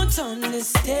don't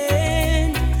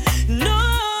understand, no.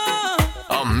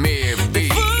 Amir B.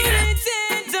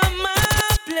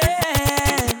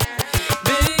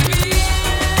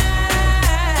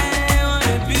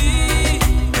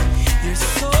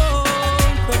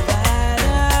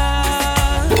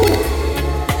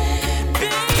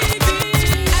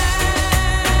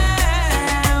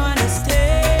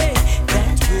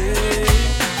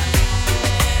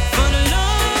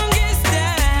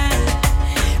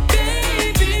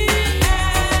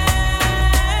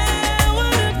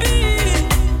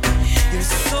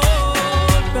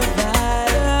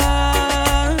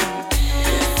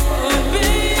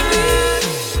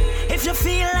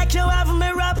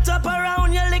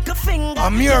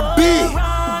 Amir B.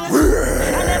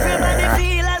 And everybody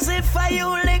feel as if you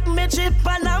lick me chip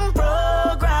and I'm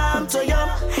programmed to you.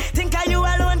 Think you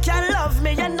alone can love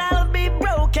me and I'll be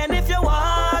broken if you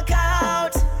walk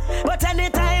out. But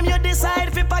anytime you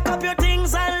decide to pack up your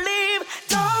things and leave,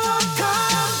 don't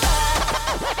come back.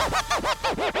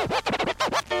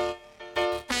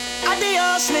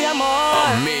 Adios, mi amor.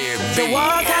 Amir B. You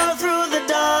walk out through the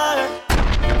door.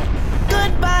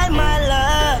 Goodbye, my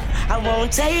love. I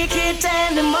won't take it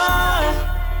anymore.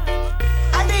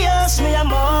 Adios, mi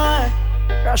amor.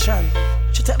 Russian,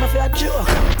 she take me for a joke.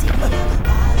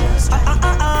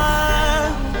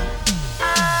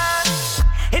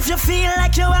 If you feel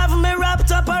like you have me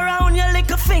wrapped up around your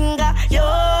little finger,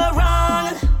 you're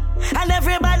wrong. And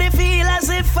everybody feel as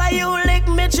if you lick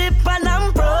me chip and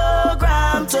I'm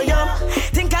programmed to you.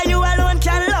 Think you alone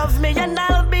can love me and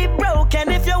I'll be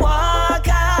broken if you walk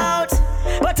out.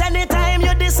 But anytime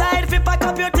you decide to pack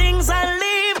up your things and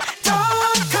leave,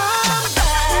 don't come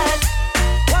back.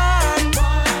 One, go.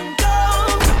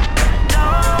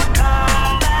 Don't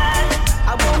come back.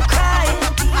 I won't cry,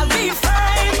 I'll be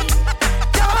fine.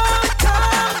 Don't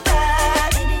come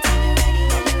back.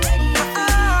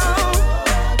 Oh,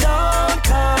 don't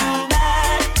come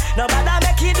back. No matter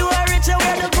make you do a richer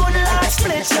where the good life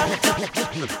split you.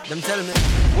 Them tell me,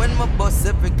 when my boss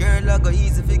every girl I go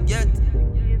easy forget.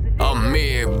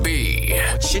 Amir B.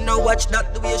 She no watch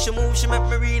that the way she move, she make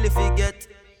me really forget.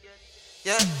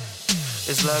 Yeah,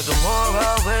 it's like the more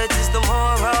I wait, is the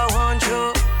more I want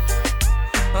you.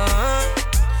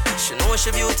 She know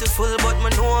she beautiful, but me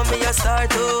know me a star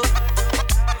too.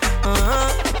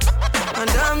 And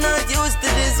I'm not used to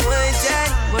this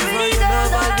waiting, but for your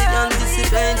love I'll be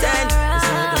anticipating. It's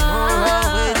like the more I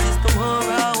wait, is the more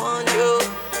I want you.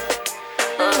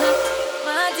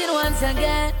 Martin once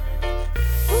again.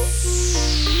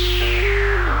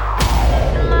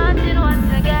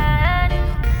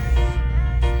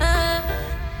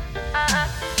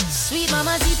 Sweet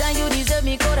mamacita, you deserve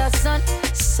me corazón.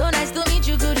 So nice to meet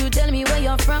you, could you tell me where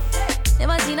you're from?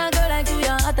 Never seen a girl like you,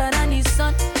 you're hotter than the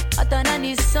sun. Hotter than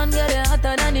the sun, girl, you're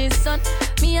hotter than the sun.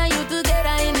 Me and you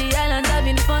together in the islands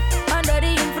having fun. Under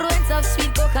the influence of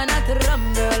sweet coconut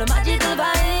rum, girl. Magical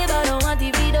vibe, I don't want to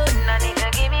be done. I need to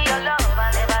give me your love,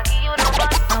 I'll never give you no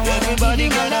one. I wanna Everybody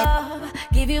give you my love,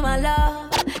 give you my love,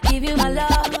 give you my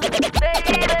love,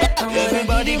 baby. I wanna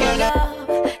Everybody give you my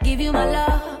love, give you my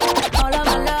love, all of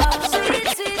my love. Sweet,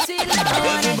 sweet, sweet love. I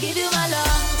wanna give you my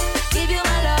love, give you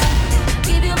my love,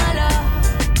 give you my love,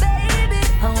 baby.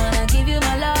 I wanna give you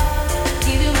my love,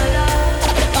 give you my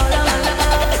love, all of my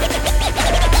love.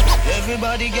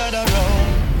 Everybody gather round.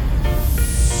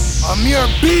 Amir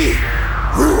B.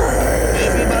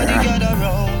 Everybody gather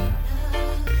round.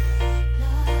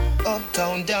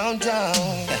 Uptown, downtown.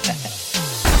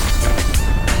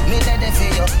 Me ready for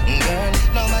you, girl.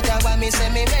 No matter what me say,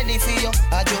 me ready for you.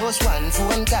 I just one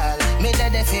phone call. Me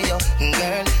ready for you,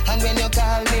 girl. And when you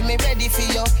call me, me ready for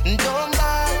you. Don't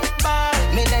ball.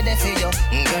 Me ready for you,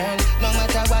 girl. No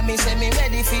matter what me say, me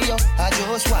ready for you. I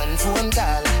just one phone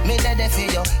call. Me ready for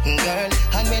you, girl.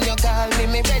 And when you call me,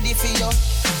 me ready for you.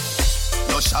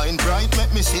 You shine bright,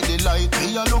 make me see the light.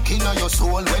 Me a looking at your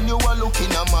soul when you are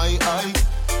looking at my eye.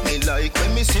 Me like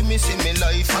when me see me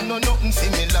life. I know nothing for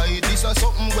me like. This is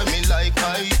something when me like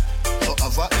I. No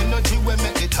have a energy when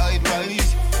make the tide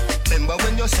rise. Remember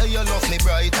when you say you love me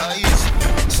bright eyes.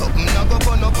 Something I go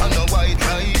burn up on a white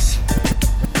rice.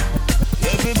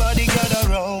 Everybody gather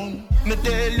round. Me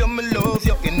tell you me love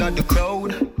you in the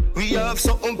crowd. We have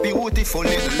something beautiful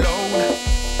little loud.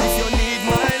 If you need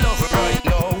my love right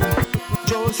now,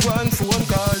 just one phone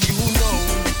call, you know.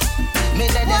 Me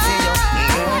ready for you,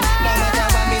 girl. No matter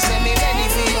what me say, me ready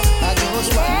for you. I just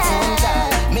one phone call.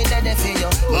 Me ready for you,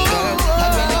 girl.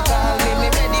 And when you call me, me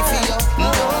ready for you.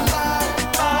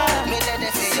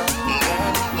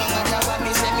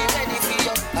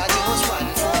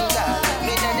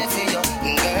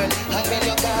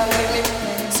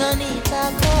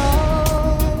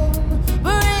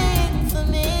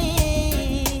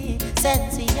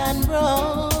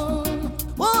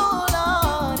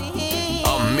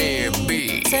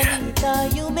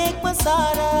 make my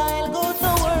soda. I'll go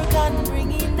to work and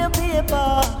bring in the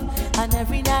paper. And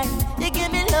every night you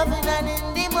give me loving, and in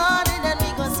the morning and we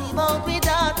go see about my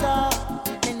daughter.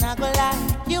 And I go lie,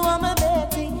 you are my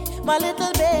baby, my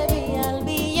little baby. I'll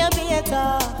be your beta.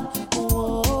 Oh,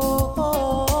 oh,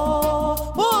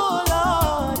 oh, oh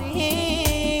Lordy,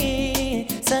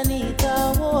 Sanita,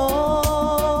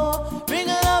 oh, bring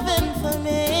a loving for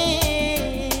me,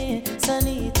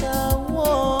 Sanita,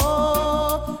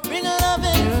 oh, bring a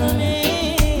loving for me.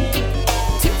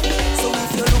 So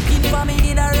if you're looking for me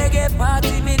in a reggae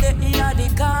party, me there in the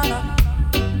corner.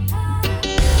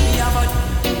 Me have a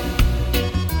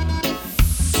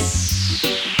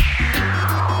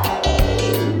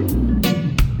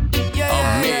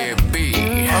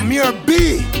Amir B.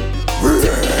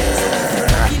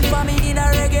 Looking for me in a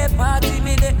reggae party,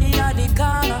 me there in the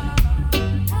corner.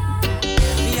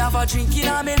 Me have a drink in a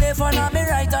me left and a me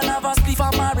right, and have a spliff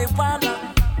of marijuana.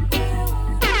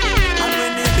 And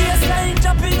when the bassline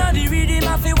jumping on the rhythm,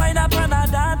 I feel wind up on a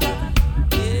data.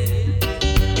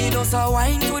 Me just a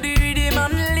wine to the rhythm,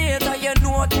 and later you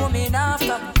know what coming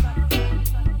after.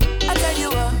 I tell you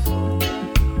what,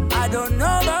 I don't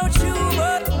know about you,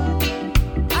 but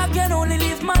I can only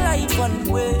live my life one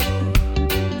way.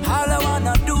 All I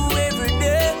wanna do every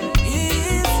day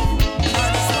is I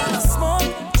just wanna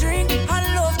smoke, drink,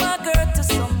 and love my girl to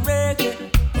some reggae.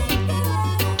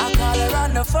 I call her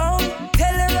on the phone,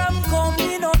 tell her I'm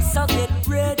coming up, so get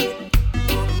ready.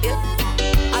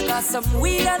 Yeah. I got some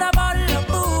weed and a bottle of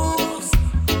booze.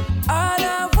 All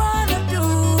I wanna do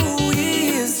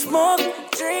is smoke,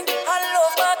 drink, and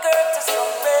love my girl to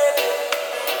some reggae.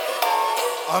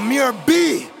 Amir B.